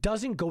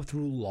doesn't go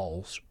through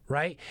lulls,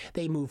 right?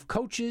 They move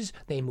coaches,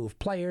 they move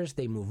players,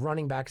 they move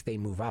running backs, they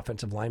move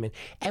offensive linemen,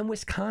 and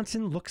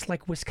Wisconsin looks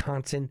like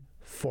Wisconsin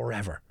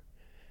forever.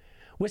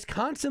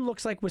 Wisconsin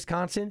looks like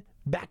Wisconsin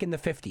back in the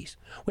 50s.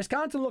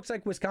 Wisconsin looks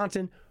like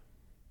Wisconsin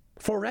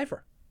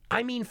forever.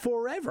 I mean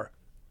forever.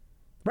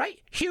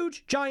 Right?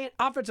 Huge, giant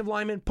offensive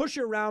lineman, push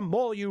you around,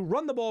 maul you,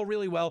 run the ball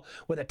really well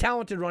with a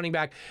talented running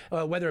back,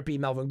 whether it be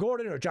Melvin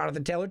Gordon or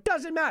Jonathan Taylor,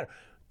 doesn't matter.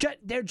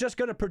 They're just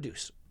going to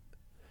produce.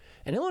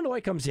 And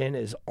Illinois comes in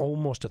as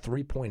almost a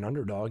 3-point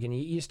underdog, and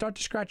you start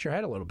to scratch your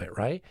head a little bit,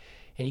 right?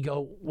 And you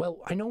go, well,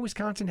 I know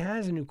Wisconsin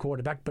has a new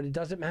quarterback, but it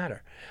doesn't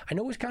matter. I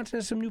know Wisconsin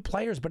has some new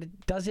players, but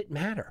it doesn't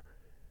matter.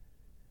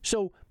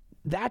 So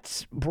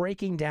that's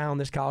breaking down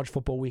this college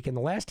football week. And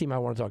the last team I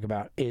want to talk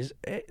about is,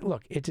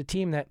 look, it's a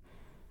team that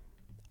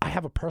I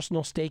have a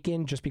personal stake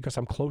in just because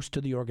I'm close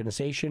to the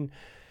organization,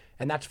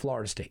 and that's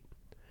Florida State.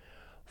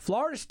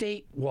 Florida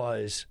State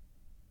was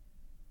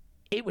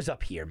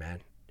up here, man.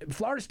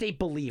 Florida State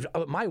believed.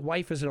 My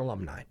wife is an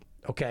alumni,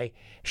 okay?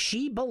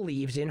 She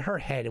believes in her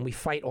head, and we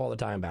fight all the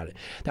time about it,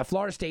 that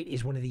Florida State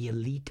is one of the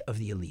elite of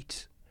the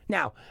elites.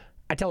 Now,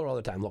 I tell her all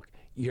the time, look,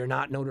 you're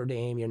not Notre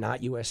Dame, you're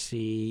not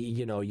USC,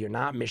 you're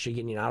not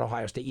Michigan, you're not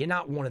Ohio State, you're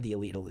not one of the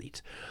elite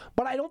elites.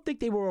 But I don't think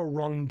they were a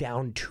rung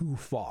down too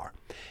far.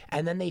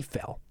 And then they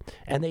fell.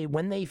 And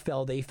when they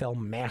fell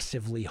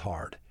massively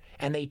hard.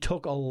 And they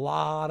took a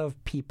lot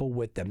of people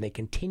with them. They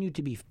continued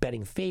to be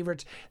betting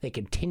favorites. They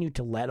continued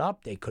to let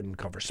up. They couldn't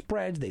cover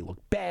spreads. They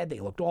looked bad.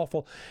 They looked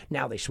awful.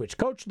 Now they switch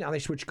coach. Now they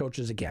switch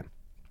coaches again.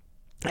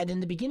 And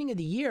in the beginning of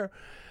the year,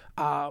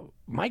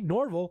 Mike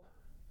Norvell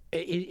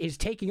is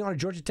taking on a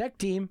Georgia Tech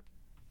team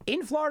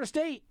in Florida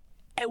State.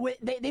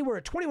 They were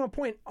a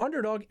 21-point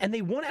underdog, and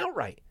they won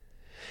outright.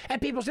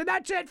 And people said,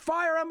 that's it,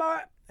 fire him.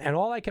 And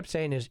all I kept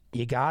saying is,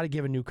 you got to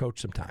give a new coach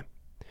some time.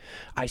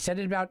 I said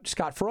it about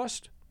Scott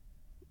Frost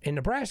in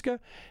Nebraska,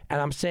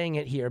 and I'm saying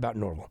it here about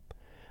Norvell.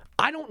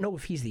 I don't know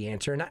if he's the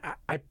answer, and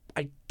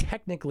I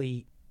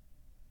technically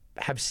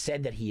have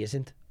said that he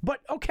isn't.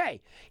 But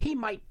okay, he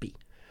might be.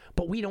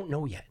 But we don't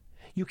know yet.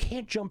 You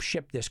can't jump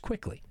ship this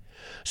quickly.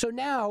 So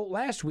now,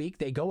 last week,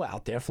 they go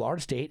out there.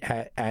 Florida State,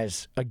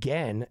 as,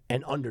 again,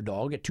 an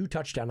underdog, a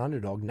 2-touchdown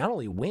underdog, not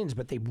only wins,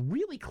 but they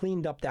really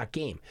cleaned up that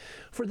game.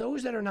 For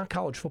those that are not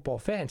college football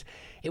fans,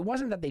 it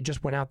wasn't that they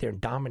just went out there and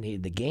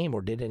dominated the game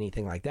or did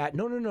anything like that.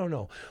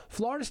 No.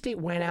 Florida State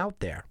went out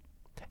there,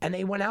 and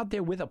they went out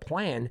there with a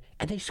plan,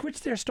 and they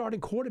switched their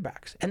starting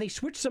quarterbacks, and they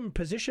switched some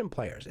position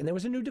players, and there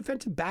was a new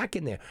defensive back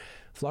in there.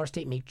 Florida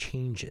State made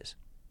changes.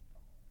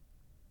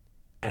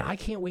 And I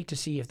can't wait to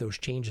see if those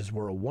changes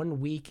were a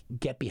 1 week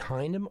get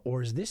behind them,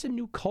 or is this a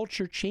new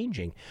culture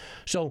changing?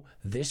 So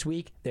this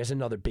week, there's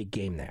another big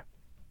game there.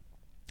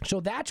 So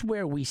that's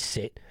where we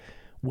sit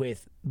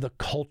with the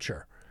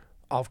culture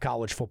of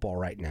college football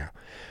right now.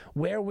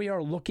 Where we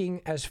are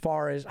looking as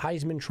far as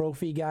Heisman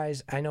Trophy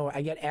guys, I know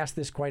I get asked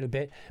this quite a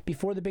bit.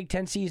 Before the Big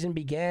Ten season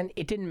began,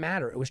 it didn't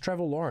matter. It was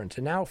Trevor Lawrence.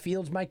 And now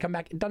Fields might come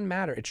back. It doesn't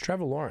matter. It's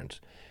Trevor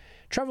Lawrence.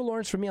 Trevor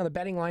Lawrence for me on the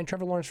betting line.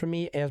 Trevor Lawrence for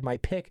me as my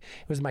pick.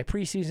 It was my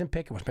preseason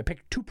pick. It was my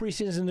pick 2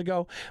 preseasons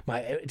ago.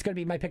 It's going to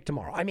be my pick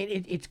tomorrow. I mean,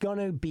 it's going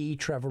to be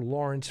Trevor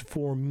Lawrence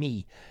for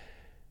me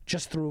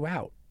just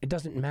throughout. It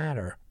doesn't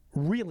matter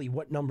really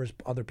what numbers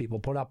other people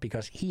put up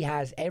because he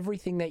has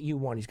everything that you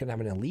want. He's going to have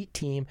an elite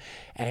team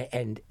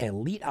and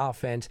elite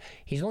offense.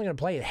 He's only going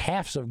to play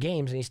halves of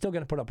games, and he's still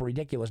going to put up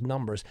ridiculous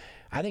numbers.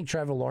 I think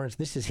Trevor Lawrence,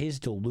 this is his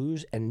to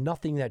lose, and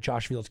nothing that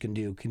Josh Fields can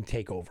do can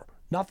take over.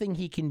 Nothing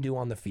he can do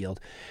on the field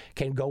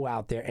can go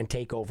out there and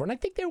take over. And I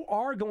think there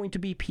are going to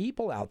be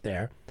people out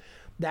there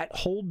that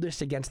hold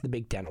this against the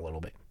Big Ten a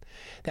little bit,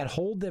 that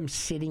hold them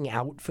sitting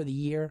out for the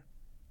year,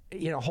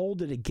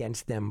 hold it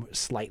against them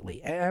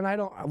slightly. And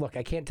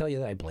I can't tell you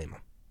that I blame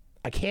them.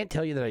 I can't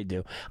tell you that I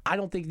do. I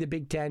don't think the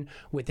Big Ten,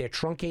 with their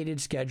truncated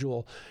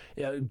schedule,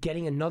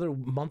 getting another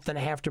month and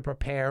a half to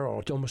prepare,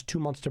 or almost 2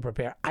 months to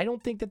prepare, I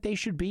don't think that they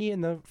should be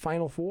in the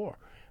Final Four.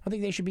 I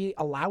think they should be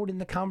allowed in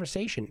the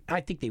conversation.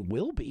 I think they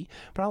will be,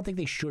 but I don't think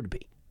they should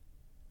be.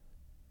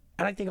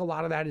 And I think a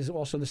lot of that is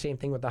also the same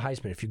thing with the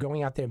Heisman. If you're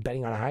going out there and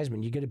betting on a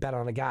Heisman, you get to bet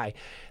on a guy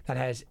that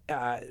has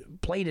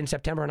played in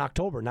September and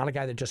October, not a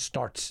guy that just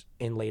starts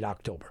in late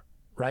October,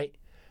 right?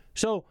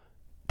 So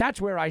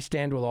that's where I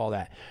stand with all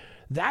that.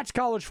 That's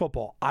college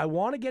football. I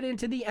want to get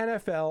into the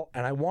NFL,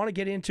 and I want to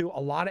get into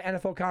a lot of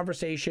NFL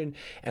conversation,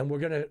 and we're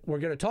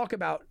gonna talk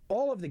about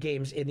all of the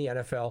games in the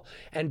NFL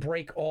and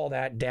break all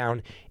that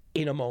down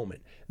in a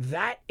moment.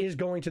 That is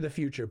going to the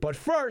future. But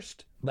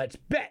first, let's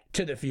bet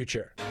to the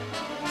future.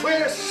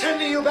 We're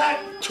sending you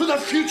back to the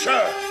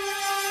future.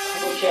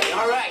 Okay,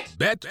 all right.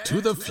 Bet to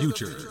the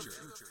future.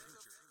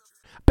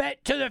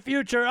 Bet to the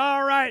future.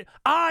 All right.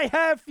 I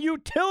have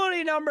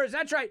futility numbers.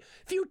 That's right.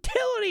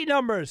 Futility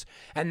numbers.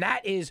 And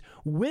that is,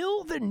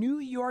 will the New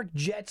York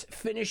Jets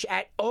finish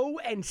at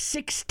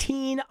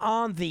 0-16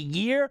 on the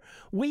year?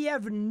 We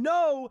have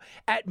no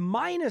at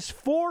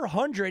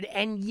 -400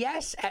 and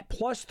yes at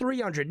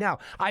 +300. Now,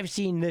 I've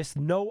seen this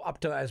no up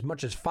to as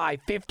much as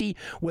 550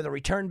 with a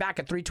return back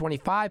at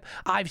 325.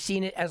 I've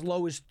seen it as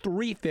low as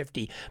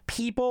 350.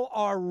 People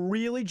are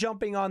really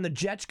jumping on the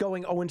Jets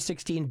going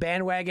 0-16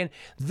 bandwagon.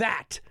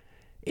 That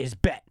is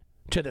bet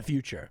to the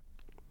future.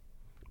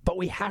 But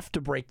we have to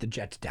break the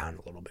Jets down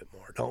a little bit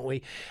more, don't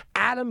we?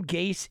 Adam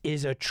Gase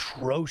is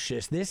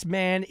atrocious. This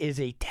man is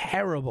a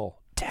terrible,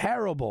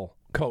 terrible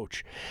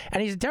coach.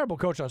 And he's a terrible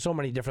coach on so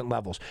many different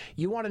levels.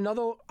 You want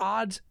another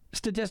odds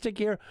statistic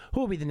here?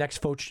 Who will be the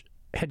next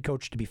head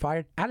coach to be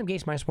fired? Adam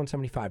Gase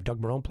 -175,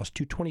 Doug Marrone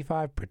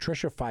 +225,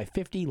 Patricia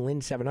 550, Lynn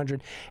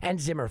 700,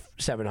 and Zimmer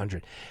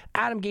 700.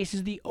 Adam Gase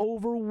is the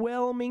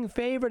overwhelming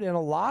favorite, and a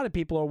lot of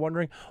people are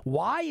wondering,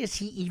 why is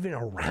he even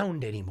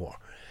around anymore?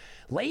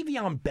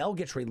 Le'Veon Bell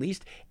gets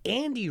released.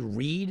 Andy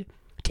Reid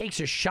takes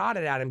a shot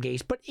at Adam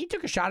Gase, but he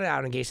took a shot at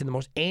Adam Gase in the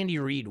most Andy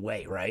Reid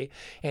way, right?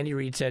 Andy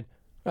Reid said,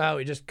 well,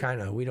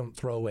 we don't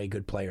throw away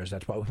good players.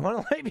 That's why we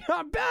want to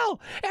Le'Veon Bell.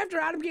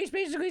 After Adam Gase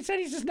basically said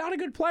he's just not a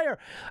good player.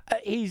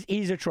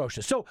 He's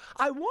atrocious. So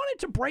I wanted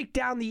to break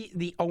down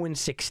the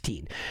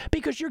 0-16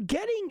 because you're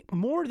getting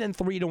more than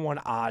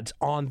 3-1 odds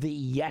on the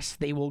yes,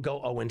 they will go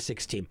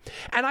 0-16.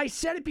 And I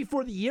said it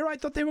before the year. I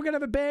thought they were going to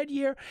have a bad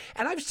year.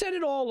 And I've said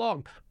it all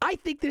along. I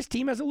think this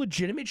team has a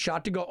legitimate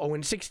shot to go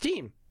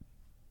 0-16.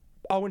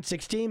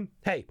 0-16,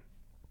 hey,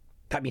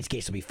 that means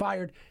Gase will be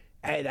fired.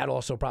 Hey, that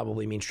also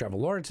probably means Trevor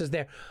Lawrence is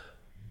there.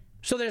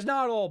 So there's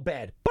not all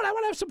bad. But I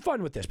want to have some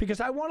fun with this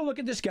because I want to look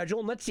at the schedule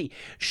and let's see.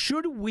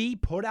 Should we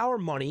put our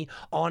money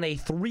on a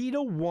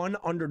 3-1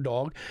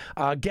 underdog,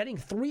 getting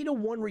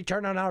 3-1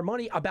 return on our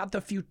money about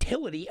the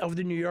futility of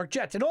the New York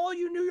Jets? And all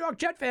you New York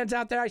Jet fans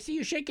out there, I see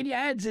you shaking your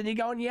heads and you're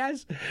going,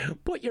 yes,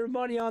 put your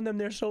money on them.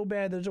 They're so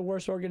bad. They're the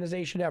worst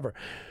organization ever.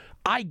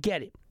 I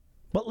get it.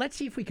 But let's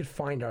see if we could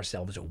find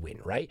ourselves a win,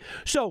 right?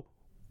 So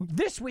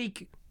this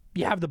week,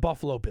 you have the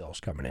Buffalo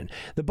Bills coming in.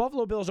 The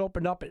Buffalo Bills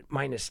opened up at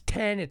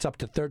 -10. It's up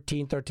to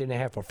 13,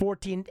 13.5, or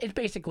 14. It's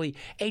basically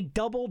a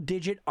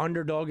double-digit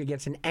underdog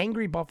against an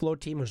angry Buffalo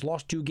team who's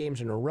lost 2 games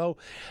in a row.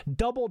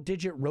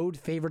 Double-digit road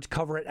favorites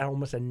cover it at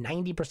almost a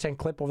 90%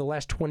 clip over the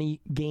last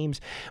 20 games.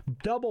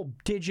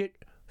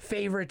 Double-digit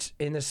favorites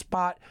in the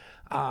spot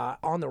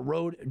on the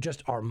road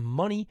just are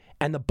money.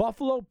 And the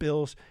Buffalo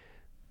Bills,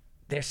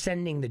 they're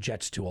sending the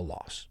Jets to a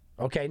loss.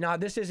 Okay, now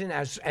this isn't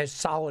as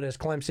solid as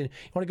Clemson.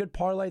 You want a good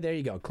parlay? There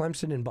you go,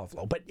 Clemson and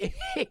Buffalo. But if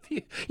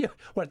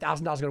what,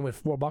 $1,000 going to win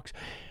 $4?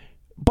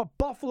 But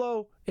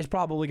Buffalo is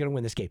probably going to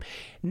win this game.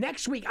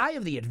 Next week, I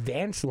have the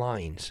advanced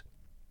lines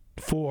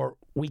for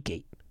Week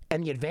 8.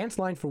 And the advanced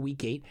line for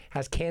Week 8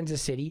 has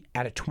Kansas City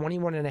at a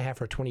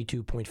 21.5 or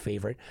 22-point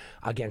favorite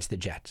against the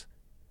Jets.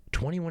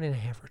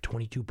 21.5 or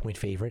 22-point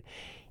favorite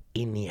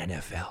in the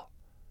NFL.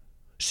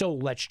 So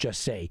let's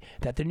just say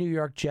that the New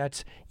York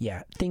Jets,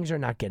 things are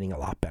not getting a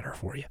lot better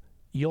for you.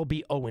 You'll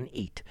be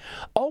 0-8.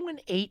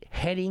 0-8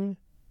 heading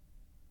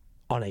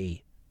on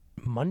a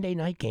Monday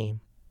night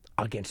game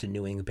against the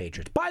New England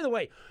Patriots. By the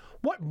way,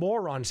 what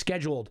moron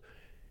scheduled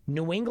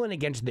New England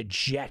against the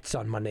Jets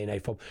on Monday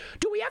Night Football?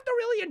 Do we have to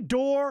really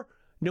endure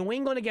New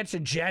England against the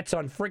Jets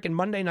on freaking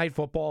Monday Night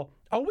Football?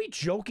 Are we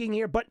joking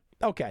here? But,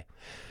 okay.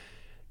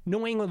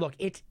 New England, look,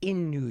 it's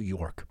in New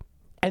York.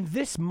 And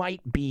this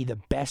might be the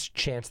best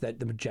chance that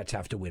the Jets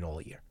have to win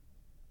all year.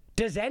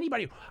 Does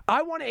anybody,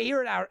 I want to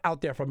hear it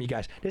out there from you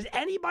guys. Does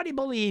anybody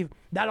believe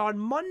that on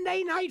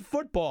Monday Night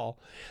Football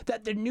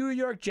that the New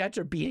York Jets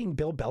are beating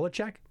Bill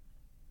Belichick?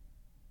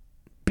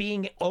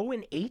 Being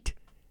 0-8?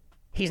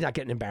 He's not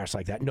getting embarrassed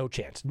like that. No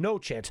chance. No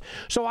chance.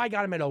 So I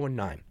got him at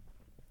 0-9.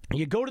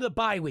 You go to the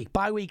bye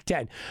week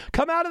 10.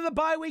 Come out of the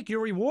bye week.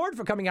 Your reward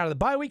for coming out of the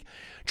bye week,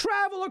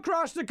 travel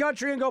across the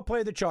country and go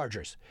play the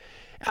Chargers.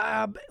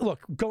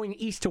 Look, going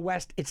east to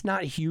west, it's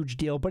not a huge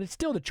deal, but it's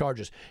still the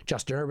Chargers.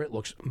 Justin Herbert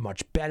looks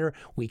much better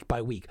week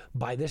by week.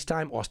 By this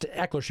time, Austin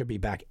Eckler should be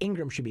back.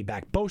 Ingram should be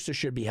back. Bosa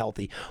should be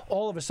healthy.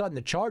 All of a sudden,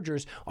 the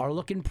Chargers are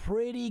looking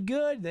pretty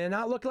good. They're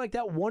not looking like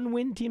that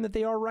one-win team that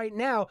they are right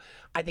now.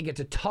 I think it's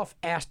a tough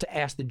ask to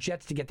ask the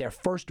Jets to get their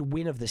first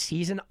win of the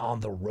season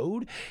on the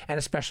road, and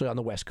especially on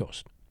the West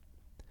Coast.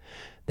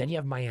 Then you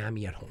have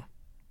Miami at home.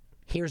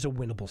 Here's a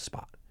winnable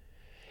spot.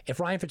 If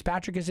Ryan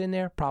Fitzpatrick is in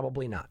there,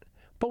 probably not.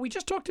 But we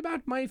just talked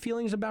about my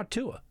feelings about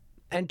Tua.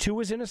 And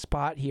Tua's in a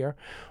spot here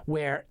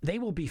where they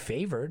will be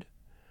favored.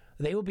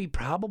 They will be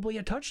probably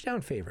a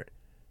touchdown favorite.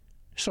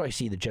 So I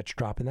see the Jets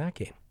dropping that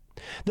game.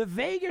 The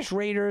Vegas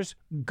Raiders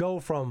go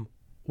from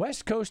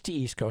West Coast to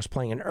East Coast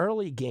playing an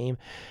early game,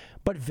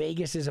 but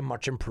Vegas is a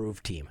much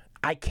improved team.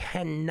 I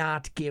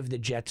cannot give the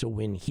Jets a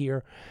win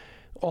here.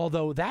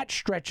 Although that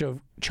stretch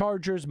of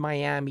Chargers,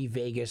 Miami,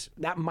 Vegas,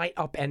 that might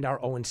upend our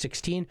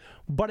 0-16.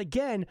 But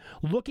again,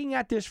 looking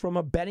at this from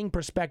a betting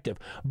perspective,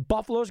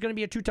 Buffalo's going to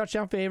be a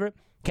 2-touchdown favorite.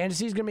 Kansas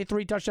City's going to be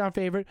a 3-touchdown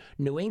favorite.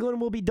 New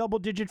England will be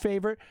double-digit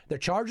favorite. The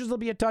Chargers will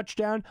be a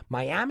touchdown.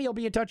 Miami will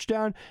be a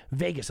touchdown.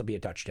 Vegas will be a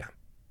touchdown.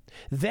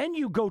 Then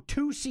you go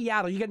to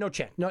Seattle. You get no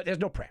chance. No, there's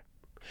no prayer.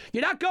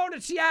 You're not going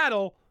to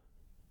Seattle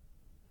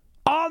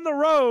on the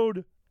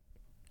road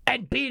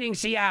and beating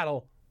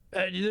Seattle.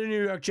 The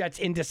New York Jets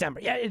in December.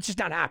 Yeah, it's just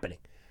not happening.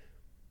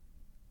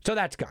 So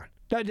that's gone.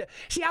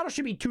 Seattle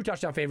should be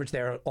 2-touchdown favorites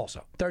there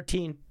also.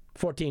 13,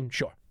 14,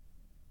 sure.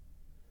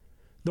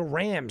 The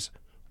Rams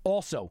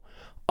also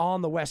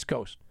on the West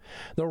Coast.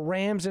 The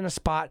Rams in a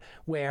spot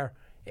where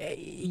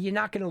you're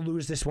not going to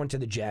lose this one to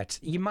the Jets.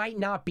 You might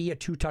not be a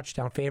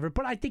 2-touchdown favorite,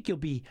 but I think you'll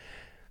be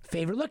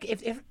favored. Look,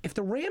 if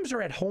the Rams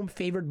are at home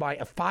favored by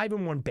a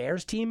 5-1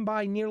 Bears team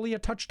by nearly a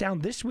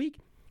touchdown this week,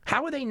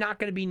 how are they not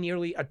going to be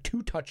nearly a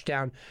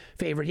 2-touchdown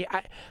favorite here?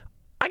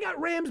 I got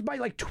Rams by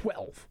like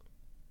 12.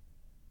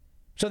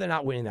 So they're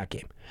not winning that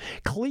game.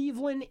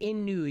 Cleveland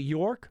in New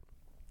York,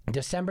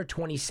 December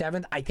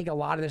 27th. I think a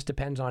lot of this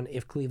depends on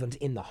if Cleveland's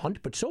in the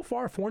hunt. But so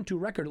far,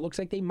 4-2 record, it looks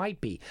like they might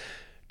be.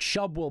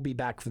 Chubb will be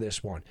back for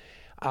this one.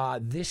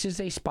 This is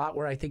a spot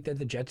where I think that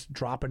the Jets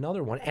drop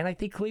another one. And I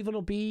think Cleveland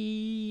will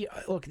be...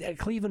 Look,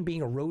 Cleveland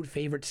being a road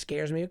favorite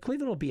scares me.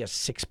 Cleveland will be a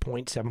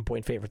 6-point,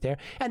 7-point favorite there.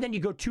 And then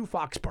you go to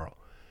Foxborough.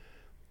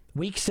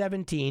 Week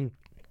 17,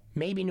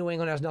 maybe New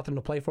England has nothing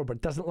to play for, but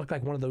it doesn't look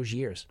like one of those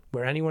years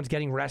where anyone's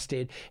getting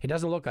rested. It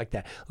doesn't look like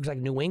that. It looks like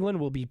New England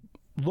will be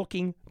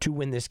looking to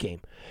win this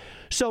game.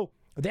 So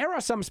there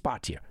are some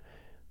spots here.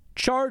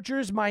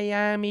 Chargers,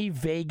 Miami,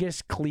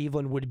 Vegas,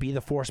 Cleveland would be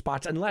the 4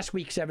 spots, unless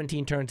Week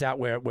 17 turns out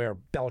where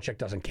Belichick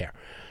doesn't care.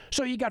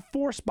 So you got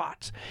 4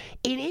 spots.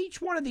 In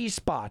each one of these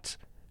spots,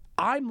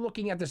 I'm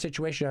looking at the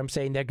situation. I'm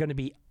saying they're going to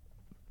be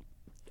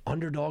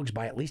underdogs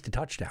by at least a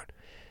touchdown.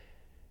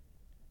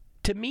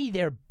 To me,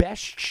 their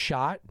best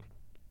shot,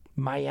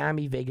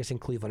 Miami, Vegas,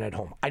 and Cleveland at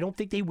home. I don't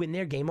think they win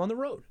their game on the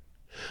road.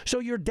 So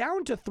you're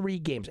down to 3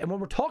 games. And when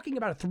we're talking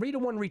about a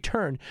 3-1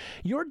 return,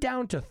 you're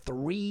down to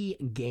 3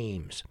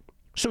 games.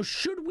 So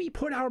should we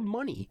put our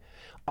money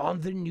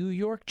on the New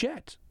York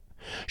Jets?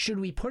 Should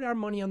we put our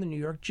money on the New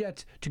York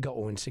Jets to go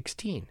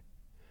 0-16?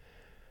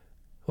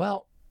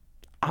 Well,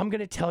 I'm going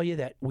to tell you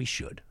that we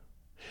should.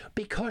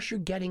 Because you're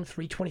getting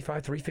 $325,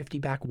 $350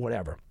 back,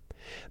 whatever.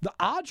 The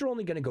odds are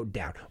only going to go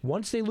down.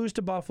 Once they lose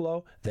to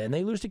Buffalo, then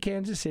they lose to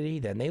Kansas City,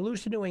 then they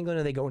lose to New England,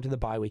 and they go into the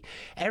bye week.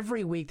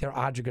 Every week, their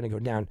odds are going to go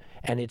down,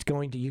 and you're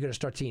going to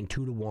start seeing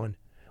 2-1.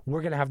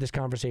 We're going to have this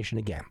conversation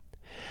again.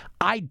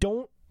 I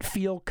don't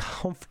feel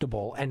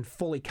comfortable and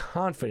fully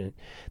confident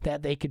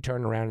that they could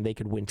turn around and they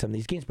could win some of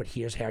these games, but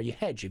here's how you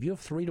hedge. If you have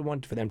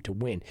 3-1 for them to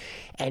win,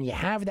 and you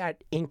have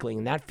that inkling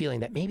and that feeling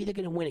that maybe they're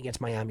going to win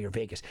against Miami or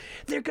Vegas,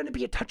 they're going to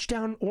be a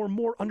touchdown or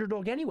more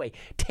underdog anyway.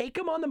 Take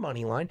them on the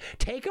money line,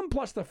 take them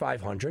plus the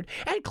 500,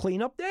 and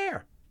clean up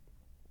there.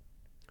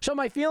 So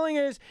my feeling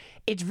is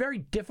it's very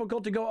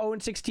difficult to go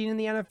 0-16 in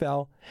the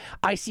NFL.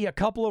 I see a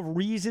couple of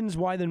reasons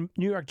why the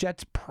New York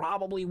Jets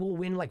probably will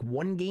win like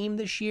 1 game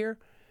this year.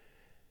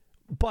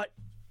 But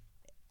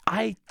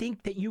I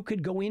think that you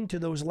could go into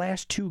those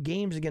last 2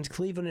 games against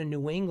Cleveland and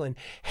New England,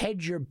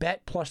 hedge your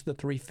bet plus the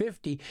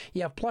 350.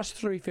 You have plus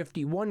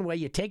 350 one way.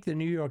 You take the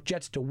New York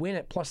Jets to win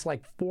it plus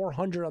like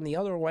 400 on the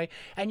other way,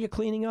 and you're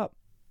cleaning up.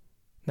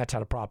 That's how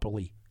to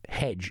properly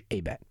hedge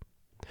a bet.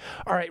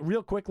 All right,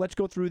 real quick, let's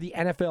go through the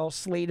NFL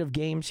slate of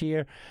games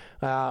here.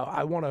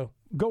 I want to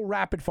go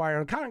rapid fire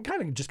and kind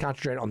of just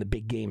concentrate on the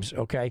big games,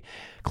 okay?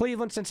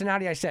 Cleveland,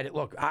 Cincinnati, I said it.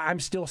 Look, I'm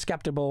still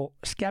skeptical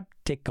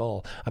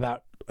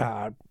about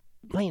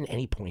laying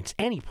any points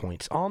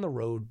on the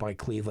road by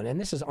Cleveland, and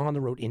this is on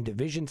the road in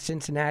division.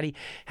 Cincinnati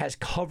has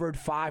covered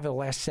 5 of the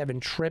last 7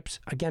 trips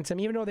against them,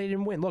 even though they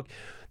didn't win. Look,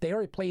 they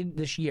already played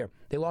this year.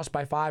 They lost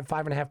by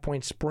 5.5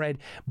 point spread.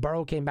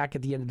 Burrow came back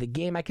at the end of the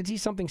game. I could see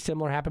something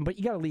similar happen, but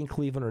you got to lean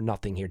Cleveland or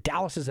nothing here.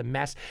 Dallas is a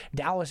mess.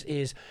 Dallas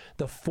is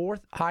the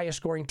 4th highest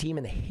scoring team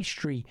in the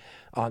history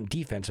on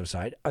defensive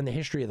side, on the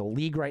history of the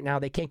league right now.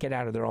 They can't get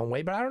out of their own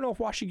way, but I don't know if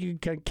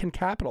Washington can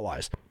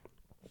capitalize.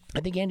 I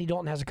think Andy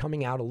Dalton has it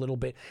coming out a little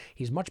bit.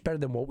 He's much better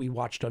than what we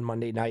watched on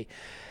Monday night.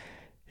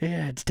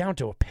 Yeah, it's down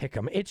to a pick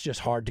 'em. It's just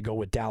hard to go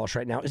with Dallas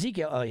right now.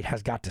 Ezekiel Elliott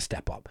has got to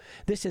step up.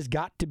 This has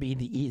got to be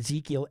the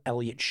Ezekiel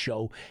Elliott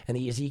show and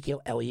the Ezekiel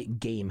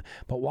Elliott game.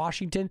 But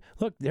Washington,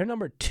 look, they're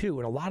number 2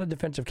 in a lot of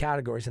defensive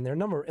categories, and they're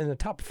in the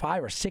top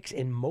 5 or 6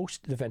 in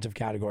most defensive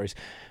categories.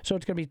 So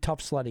it's going to be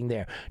tough sledding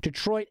there.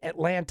 Detroit,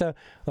 Atlanta,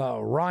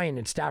 Ryan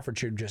and Stafford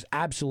should just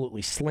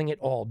absolutely sling it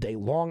all day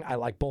long. I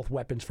like both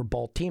weapons for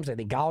both teams. I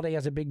think Galladay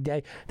has a big day.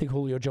 I think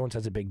Julio Jones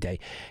has a big day.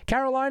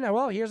 Carolina,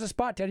 well, here's a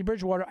spot. Teddy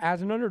Bridgewater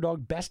as an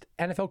underdog, best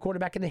NFL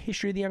quarterback in the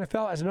history of the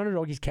NFL. As an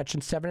underdog, he's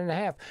catching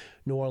 7.5.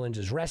 New Orleans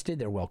is rested.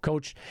 They're well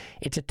coached.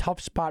 It's a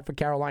tough spot for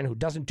Carolina, who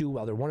doesn't do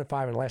well. They're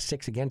 1-5 in the last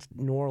 6 against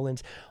New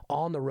Orleans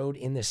on the road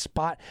in this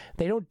spot.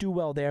 They don't do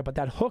well there, but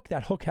that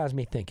hook has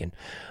me thinking.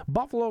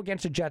 Buffalo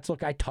against the Jets.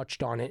 Look, I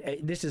touched on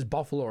it. This is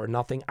Buffalo or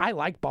nothing. I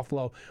like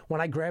Buffalo when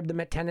I grabbed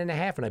them at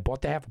 10.5 and I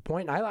bought the 0.5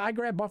 point. I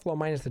grabbed Buffalo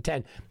minus the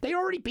 10. They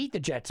already beat the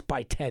Jets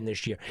by 10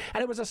 this year.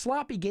 And it was a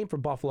sloppy game for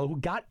Buffalo, who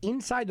got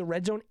inside the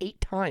red zone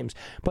 8 times,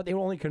 but they were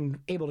only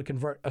able to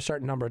convert a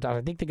certain number of times.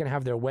 I think they're going to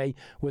have their way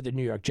with the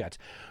New York Jets.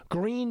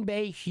 Green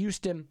Bay,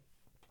 Houston,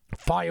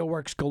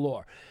 fireworks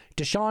galore.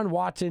 Deshaun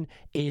Watson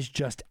is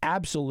just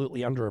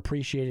absolutely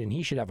underappreciated, and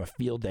he should have a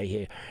field day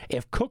here.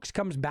 If Cooks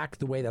comes back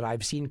the way that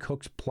I've seen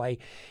Cooks play,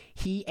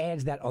 he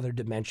adds that other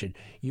dimension.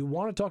 You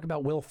want to talk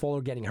about Will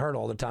Fuller getting hurt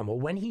all the time. Well,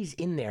 when he's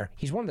in there,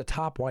 he's one of the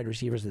top wide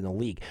receivers in the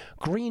league.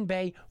 Green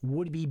Bay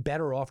would be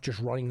better off just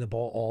running the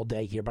ball all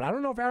day here. But I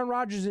don't know if Aaron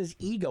Rodgers'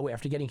 ego,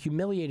 after getting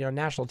humiliated on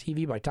national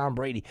TV by Tom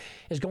Brady,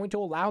 is going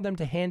to allow them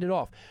to hand it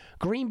off.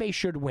 Green Bay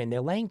should win.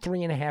 They're laying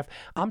 3.5.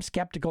 I'm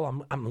skeptical.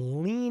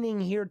 I'm leaning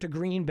here to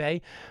Green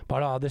Bay,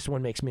 but this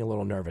one makes me a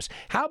little nervous.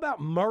 How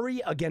about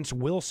Murray against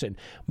Wilson?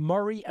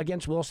 Murray's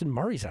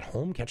at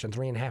home catching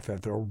 3.5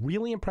 after a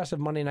really impressive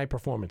Monday night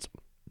performance.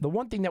 The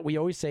one thing that we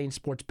always say in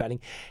sports betting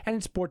and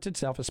in sports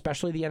itself,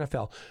 especially the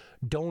NFL,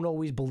 don't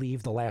always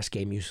believe the last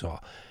game you saw.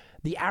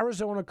 The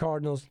Arizona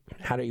Cardinals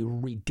had a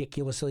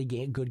ridiculously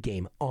good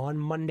game on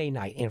Monday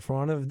night in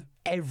front of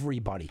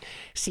everybody.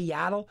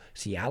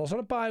 Seattle's on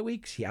a bye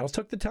week. Seattle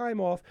took the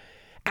time off.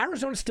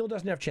 Arizona still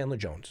doesn't have Chandler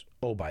Jones.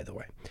 Oh, by the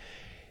way.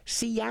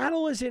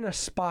 Seattle is in a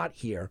spot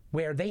here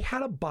where they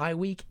had a bye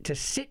week to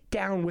sit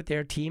down with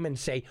their team and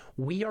say,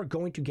 we are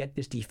going to get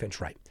this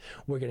defense right.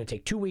 We're going to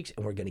take 2 weeks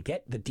and we're going to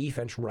get the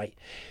defense right.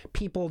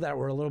 People that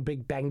were a little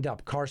bit banged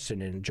up,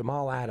 Carson and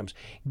Jamal Adams,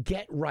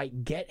 get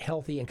right, get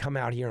healthy, and come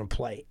out here and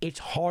play. It's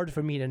hard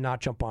for me to not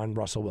jump on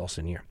Russell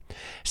Wilson here.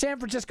 San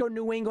Francisco,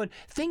 New England,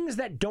 things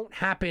that don't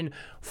happen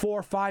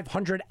for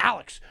 500.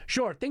 Alex,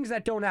 sure, things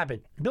that don't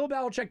happen. Bill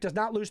Belichick does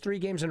not lose 3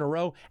 games in a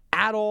row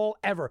at all,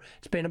 ever.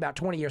 It's been about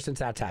 20 years since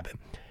that's happened.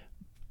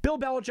 Bill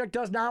Belichick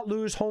does not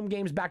lose home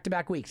games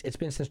back-to-back weeks. It's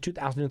been since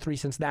 2003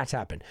 since that's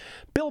happened.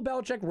 Bill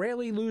Belichick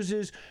rarely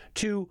loses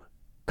to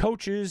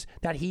coaches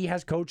that he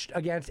has coached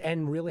against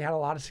and really had a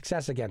lot of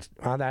success against.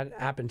 That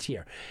happens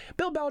here.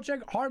 Bill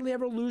Belichick hardly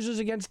ever loses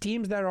against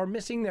teams that are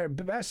missing their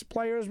best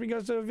players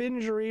because of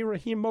injury.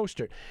 Raheem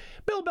Mostert.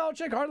 Bill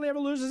Belichick hardly ever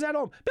loses at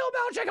home. Bill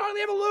Belichick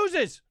hardly ever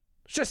loses.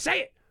 Let's just say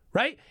it,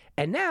 right?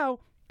 And now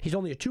he's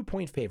only a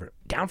 2-point favorite,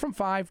 down from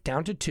 5,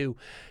 down to 2.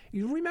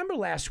 You remember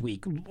last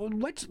week,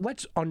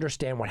 let's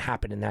understand what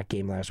happened in that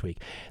game last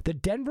week. The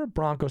Denver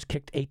Broncos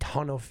kicked a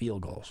ton of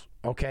field goals,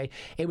 okay?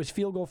 It was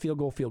field goal, field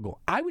goal, field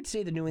goal. I would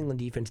say the New England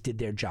defense did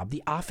their job.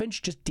 The offense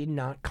just did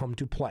not come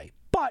to play.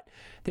 But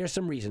there's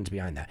some reasons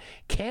behind that.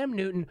 Cam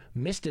Newton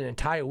missed an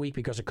entire week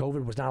because of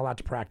COVID, was not allowed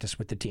to practice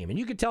with the team. And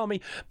you could tell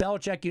me,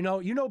 Belichick, you know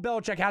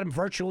Belichick had him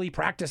virtually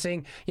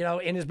practicing,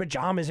 in his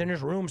pajamas in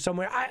his room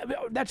somewhere.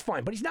 That's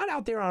fine, but he's not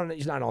out there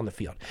he's not on the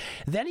field.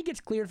 Then he gets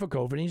cleared for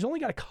COVID, and he's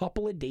only got a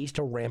couple of days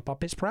to ramp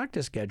up his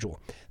practice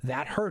schedule.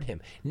 That hurt him.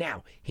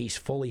 Now, he's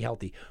fully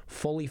healthy,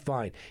 fully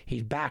fine.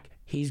 He's back.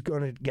 He's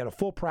going to get a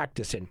full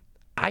practice in.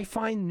 I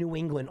find New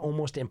England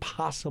almost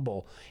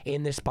impossible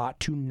in this spot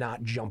to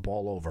not jump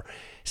all over.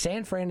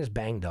 San Fran is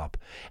banged up,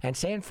 and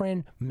San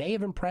Fran may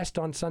have impressed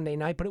on Sunday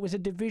night, but it was a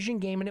division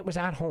game and it was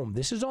at home.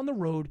 This is on the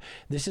road.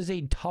 This is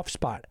a tough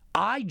spot.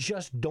 I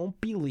just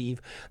don't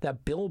believe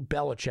that Bill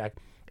Belichick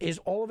is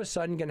all of a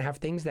sudden going to have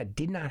things that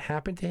did not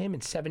happen to him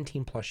in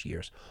 17 plus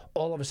years.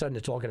 All of a sudden,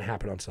 it's all going to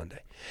happen on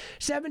Sunday.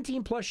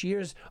 17 plus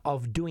years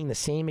of doing the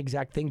same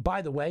exact thing.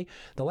 By the way,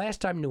 the last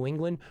time New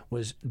England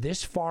was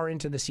this far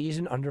into the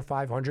season, under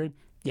 500,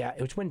 yeah,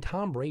 it was when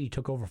Tom Brady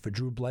took over for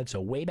Drew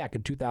Bledsoe way back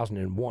in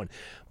 2001.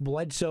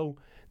 Bledsoe,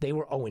 they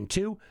were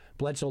 0-2.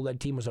 Bledsoe-led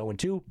team was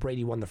 0-2.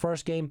 Brady won the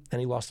first game, and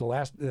he lost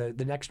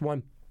the next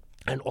one.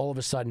 And all of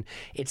a sudden,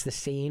 it's the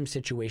same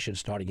situation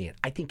starting again.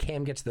 I think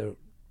Cam gets the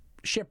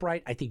ship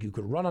right. I think you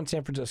could run on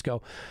San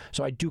Francisco.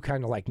 So I do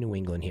kind of like New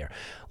England here.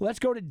 Let's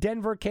go to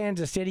Denver,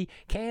 Kansas City.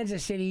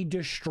 Kansas City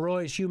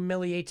destroys,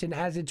 humiliates, and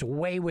has its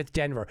way with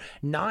Denver.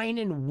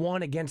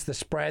 9-1 against the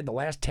spread. The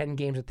last 10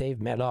 games that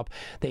they've met up,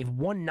 they've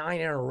won 9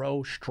 in a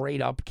row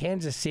straight up.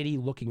 Kansas City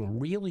looking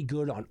really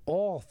good on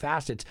all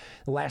facets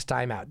the last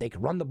time out. They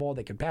could run the ball.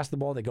 They could pass the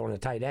ball. They go on a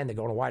tight end. They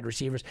go on wide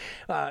receivers.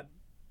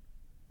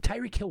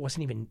 Tyreek Hill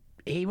wasn't even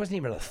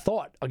a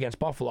thought against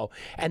Buffalo,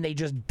 and they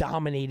just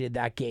dominated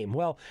that game.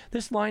 Well,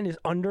 this line is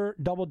under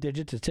double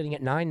digits. It's sitting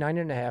at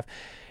 9.5.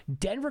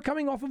 Denver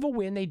coming off of a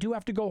win. They do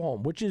have to go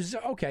home, which is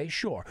okay,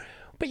 sure.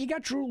 But you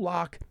got Drew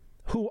Lock,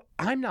 who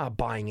I'm not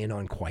buying in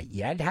on quite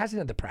yet. Hasn't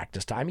had the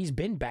practice time. He's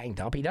been banged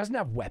up. He doesn't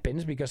have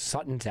weapons because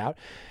Sutton's out.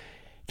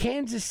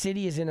 Kansas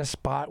City is in a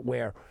spot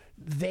where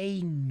they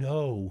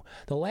know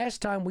the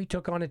last time we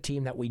took on a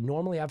team that we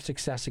normally have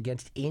success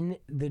against in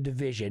the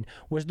division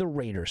was the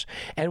Raiders.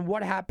 And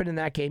what happened in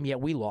that game? Yeah,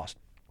 we lost.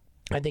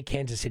 I think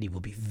Kansas City will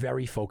be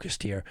very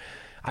focused here.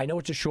 I know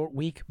it's a short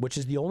week, which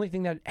is the only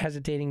thing that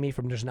hesitating me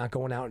from just not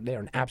going out there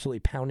and absolutely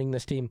pounding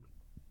this team.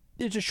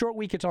 It's a short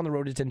week. It's on the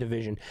road. It's in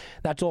division.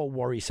 That's all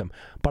worrisome.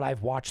 But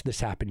I've watched this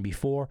happen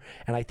before,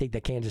 and I think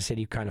that Kansas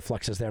City kind of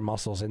flexes their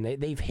muscles, and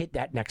they've hit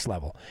that next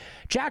level.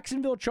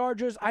 Jacksonville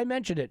Chargers, I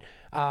mentioned it.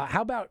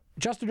 How about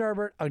Justin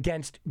Herbert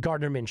against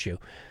Gardner Minshew?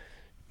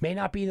 May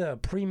not be the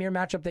premier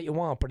matchup that you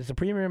want, but it's a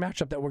premier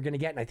matchup that we're going to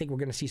get, and I think we're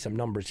going to see some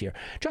numbers here.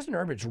 Justin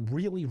Herbert's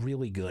really,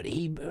 really good.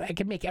 He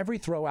can make every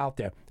throw out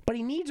there, but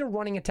he needs a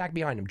running attack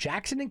behind him.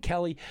 Jackson and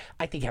Kelly,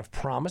 I think, have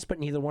promise, but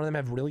neither one of them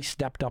have really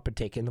stepped up and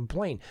taken the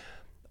plane.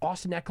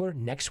 Austin Eckler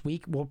next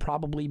week will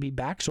probably be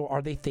back, so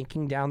are they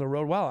thinking down the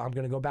road, well, I'm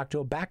going to go back to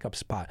a backup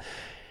spot?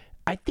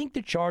 I think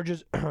the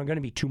Chargers are going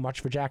to be too much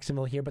for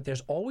Jacksonville here, but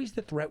there's always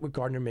the threat with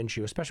Gardner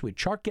Minshew, especially with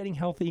Chark getting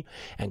healthy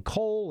and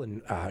Cole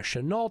and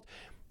Chenault.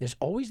 There's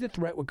always the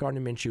threat with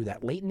Gardner Minshew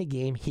that late in the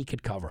game he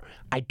could cover.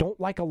 I don't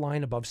like a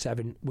line above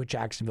 7 with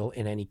Jacksonville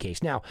in any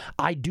case. Now,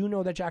 I do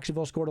know that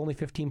Jacksonville scored only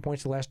 15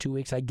 points the last 2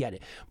 weeks. I get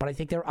it. But I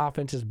think their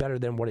offense is better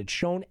than what it's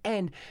shown.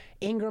 And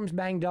Ingram's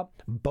banged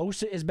up.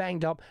 Bosa is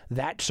banged up.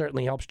 That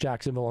certainly helps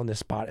Jacksonville on this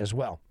spot as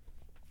well.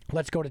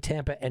 Let's go to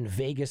Tampa and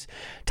Vegas.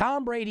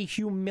 Tom Brady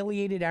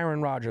humiliated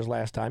Aaron Rodgers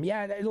last time.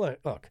 Yeah,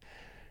 look.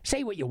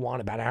 Say what you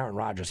want about Aaron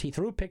Rodgers. He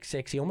threw a pick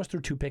six. He almost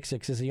threw 2 pick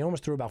sixes. He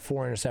almost threw about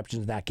 4 interceptions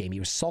in that game. He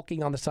was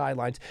sulking on the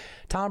sidelines.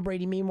 Tom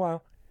Brady,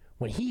 meanwhile,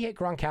 when he hit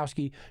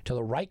Gronkowski to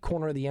the right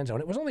corner of the end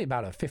zone, it was only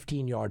about a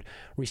 15-yard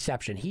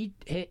reception. He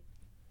hit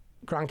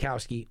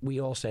Gronkowski. We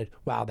all said,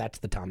 wow, that's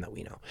the Tom that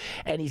we know.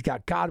 And he's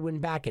got Godwin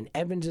back, and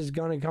Evans is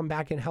going to come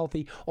back and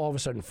healthy. All of a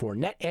sudden,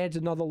 Fournette adds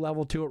another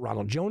level to it.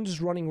 Ronald Jones is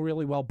running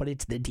really well, but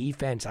it's the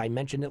defense. I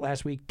mentioned it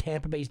last week.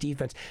 Tampa Bay's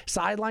defense,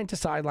 sideline to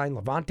sideline.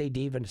 Levante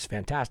David is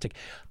fantastic.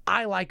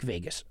 I like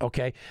Vegas,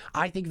 okay?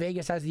 I think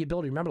Vegas has the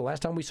ability. Remember, the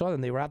last time we saw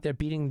them, they were out there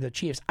beating the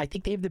Chiefs. I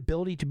think they have the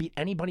ability to beat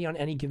anybody on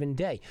any given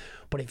day.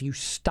 But if you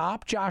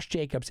stop Josh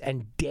Jacobs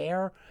and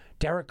dare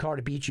Derek Carr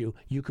to beat you,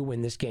 you can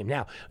win this game.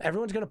 Now,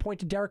 everyone's going to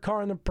point to Derek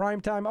Carr in the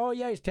prime time. Oh,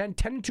 yeah, he's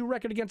 10-2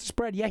 record against the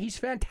spread. Yeah, he's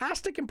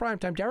fantastic in prime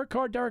time. Derek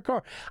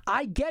Carr.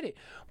 I get it.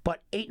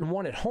 But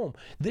 8-1 at home.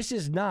 This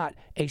is not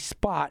a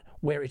spot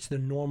where it's the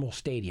normal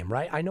stadium,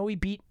 right? I know he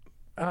beat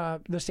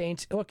the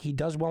Saints. Look, he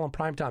does well in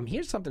prime time.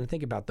 Here's something to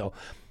think about, though.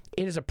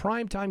 It is a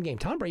primetime game.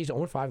 Tom Brady's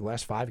 0-5 the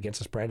last 5 against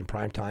the spread in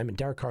primetime, and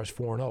Derek Carr's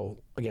 4-0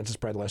 against the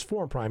spread the last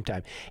 4 in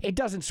primetime. It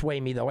doesn't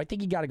sway me, though. I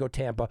think you got to go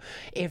Tampa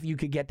if you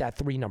could get that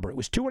 3 number. It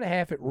was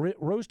 2.5. It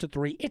rose to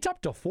 3. It's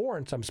up to 4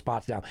 in some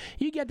spots now.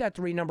 You get that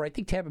 3 number. I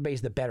think Tampa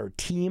Bay's the better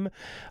team.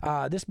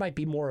 This might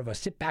be more of a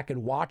sit back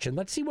and watch, and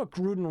let's see what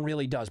Gruden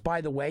really does. By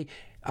the way,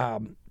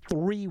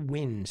 3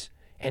 wins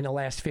in the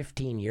last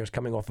 15 years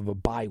coming off of a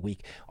bye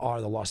week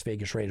are the Las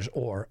Vegas Raiders,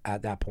 or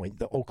at that point,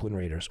 the Oakland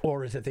Raiders,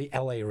 or is it the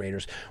LA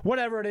Raiders?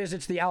 Whatever it is,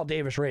 it's the Al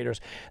Davis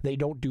Raiders. They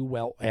don't do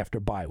well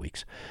after bye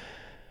weeks.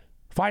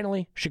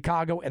 Finally,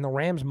 Chicago and the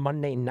Rams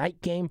Monday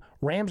night game.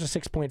 Rams are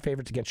 6-point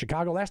favorites against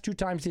Chicago. Last 2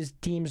 times his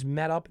teams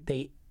met up,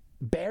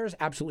 Bears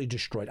absolutely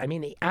destroyed. I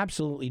mean, they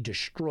absolutely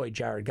destroyed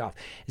Jared Goff.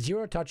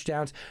 0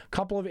 touchdowns,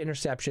 couple of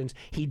interceptions.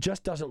 He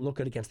just doesn't look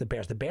good against the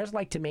Bears. The Bears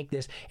like to make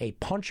this a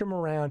punch him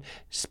around,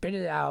 spit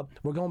it out.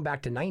 We're going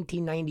back to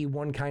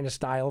 1991 kind of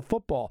style of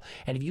football.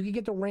 And if you can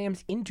get the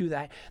Rams into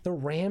that, the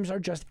Rams are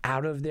just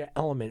out of their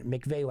element.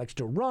 McVay likes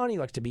to run. He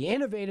likes to be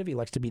innovative. He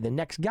likes to be the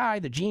next guy,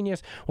 the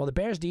genius. Well, the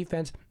Bears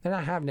defense, they're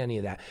not having any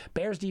of that.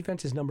 Bears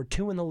defense is number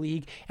 2 in the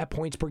league at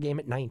points per game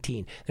at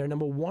 19. They're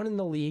number 1 in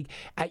the league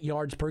at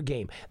yards per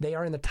game. They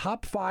are in the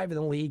top 5 in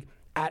the league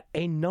at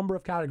a number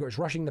of categories,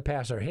 rushing the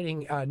passer,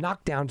 hitting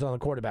knockdowns on the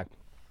quarterback.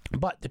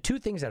 But the two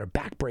things that are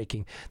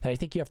backbreaking that I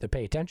think you have to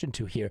pay attention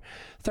to here,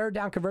 third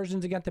down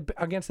conversions against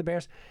the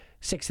Bears,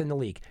 6th in the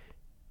league.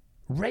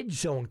 Red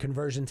zone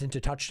conversions into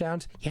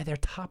touchdowns, yeah, they're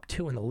top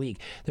 2 in the league.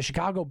 The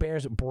Chicago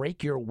Bears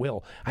break your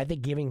will. I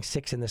think giving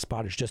 6 in this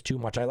spot is just too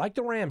much. I like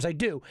the Rams, I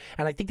do,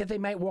 and I think that they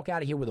might walk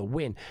out of here with a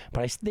win,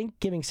 but I think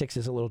giving 6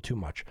 is a little too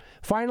much.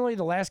 Finally,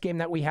 the last game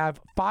that we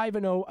have,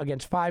 5-0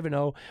 against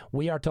 5-0.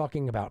 We are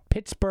talking about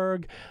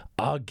Pittsburgh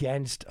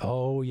against,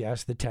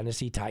 the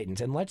Tennessee Titans.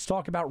 And let's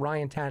talk about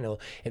Ryan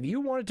Tannehill. If you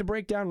wanted to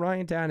break down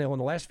Ryan Tannehill in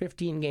the last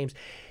 15 games,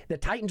 the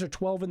Titans are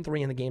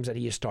 12-3 in the games that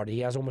he has started.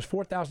 He has almost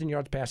 4,000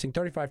 yards passing,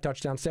 35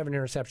 touchdowns, 7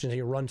 interceptions, and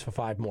he runs for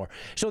 5 more.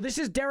 So this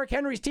is Derrick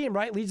Henry's team,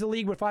 right? Leads the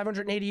league with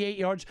 588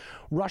 yards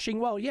rushing.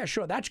 Well, yeah,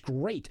 sure, that's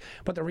great.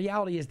 But the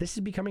reality is this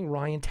is becoming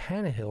Ryan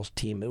Tannehill's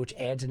team, which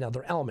adds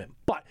another element.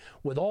 But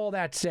with all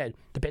that said,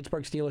 the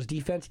Pittsburgh Steelers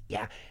defense,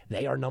 yeah,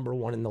 they are number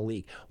 1 in the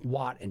league.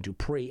 Watt and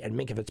Dupree and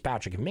Minkah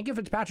Fitzpatrick. If Minkah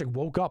Fitzpatrick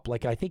woke up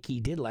like I think he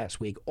did last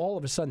week, all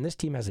of a sudden this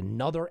team has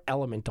another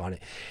element on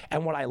it.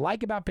 And what I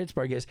like about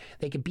Pittsburgh is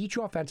they can beat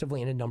you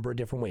offensively in a number of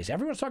different ways.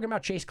 Everyone's talking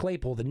about Chase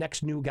Claypool, the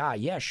next new guy.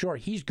 Yeah, sure,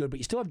 he's good, but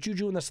you still have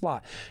Juju in the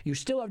slot. You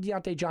still have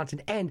Deontay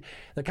Johnson. And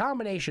the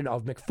combination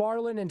of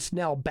McFarland and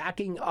Snell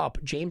backing up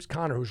James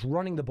Conner, who's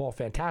running the ball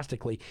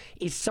fantastically,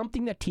 is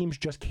something that teams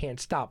just can't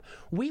stop.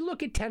 We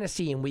look at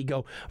Tennessee and we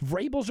go,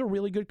 Vrabel's a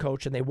really good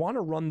coach, and they want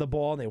to run the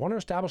ball, and they want to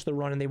establish the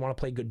run, and they want to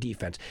play good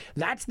defense.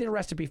 That's their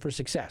recipe for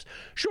success.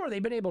 Sure,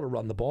 they've been able to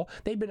run the ball.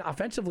 They've been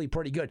offensively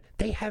pretty good.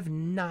 They have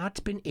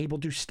not been able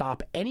to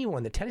stop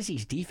anyone. The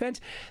Tennessee's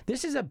defense,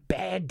 this is a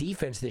bad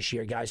defense this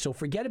year, guys. So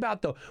forget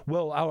about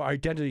our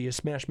identity is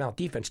smash mouth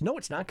defense. No,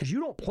 it's not, because you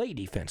don't play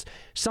defense.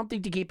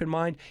 Something to keep in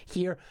mind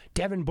here.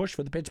 Devin Bush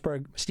for the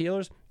Pittsburgh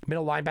Steelers,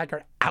 middle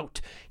linebacker,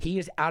 out. He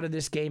is out of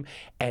this game.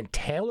 And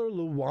Taylor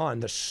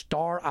Lewan, the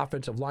star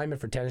offensive lineman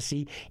for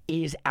Tennessee,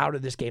 is out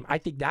of this game. I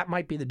think that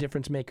might be the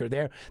difference maker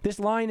there. This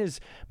line is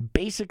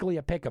basically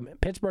a pick 'em.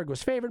 Pittsburgh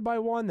was favored by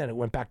 1, then it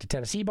went back to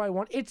Tennessee by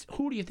 1. It's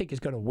who do you think is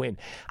going to win?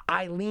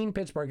 I lean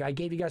Pittsburgh. I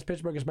gave you guys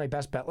Pittsburgh as my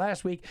best bet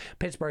last week.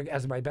 Pittsburgh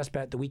as my best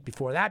bet the week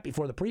before that.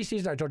 Before the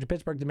preseason, I told you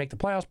Pittsburgh to make the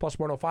playoffs, plus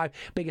 105.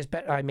 Biggest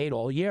bet I made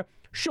all year.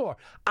 Sure,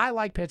 I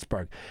like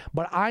Pittsburgh,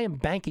 but I am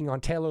banking on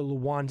Taylor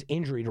Lewan's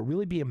injury to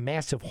really be a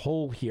massive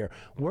hole here.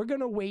 We're going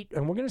to wait,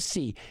 and we're going to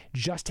see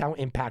just how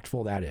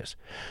impactful that is.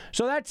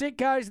 So that's it,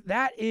 guys.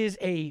 That is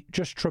a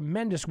just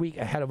tremendous week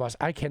ahead of us.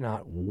 I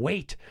cannot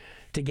wait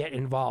to get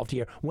involved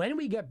here. When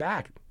we get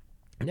back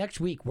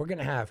next week, we're going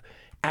to have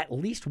at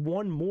least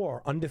one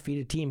more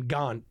undefeated team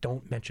gone.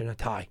 Don't mention a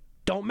tie.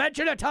 Don't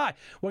mention a tie.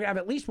 We're going to have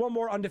at least one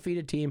more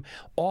undefeated team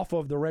off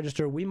of the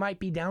register. We might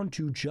be down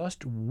to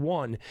just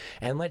 1.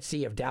 And let's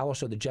see if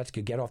Dallas or the Jets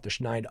could get off the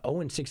schneid.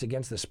 0-6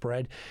 against the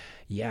spread.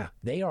 Yeah,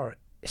 they are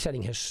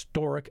setting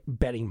historic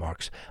betting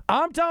marks.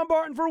 I'm Tom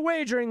Barton for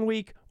Wagering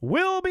Week.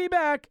 We'll be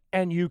back,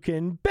 and you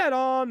can bet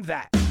on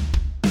that.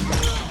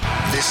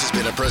 This has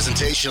been a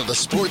presentation of the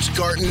Sports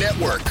Garden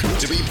Network.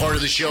 To be part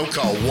of the show,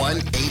 call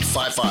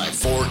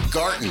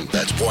 1-855-4-GARTEN.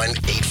 That's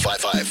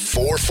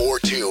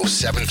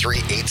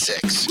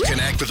 1-855-442-7386.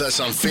 Connect with us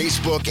on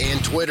Facebook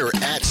and Twitter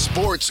at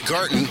Sports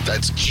Garden.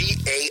 That's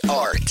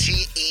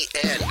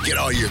GARTEN. Get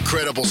all your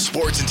credible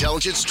sports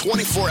intelligence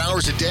 24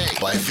 hours a day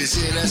by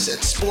visiting us at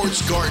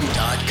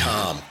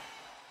sportsgarden.com.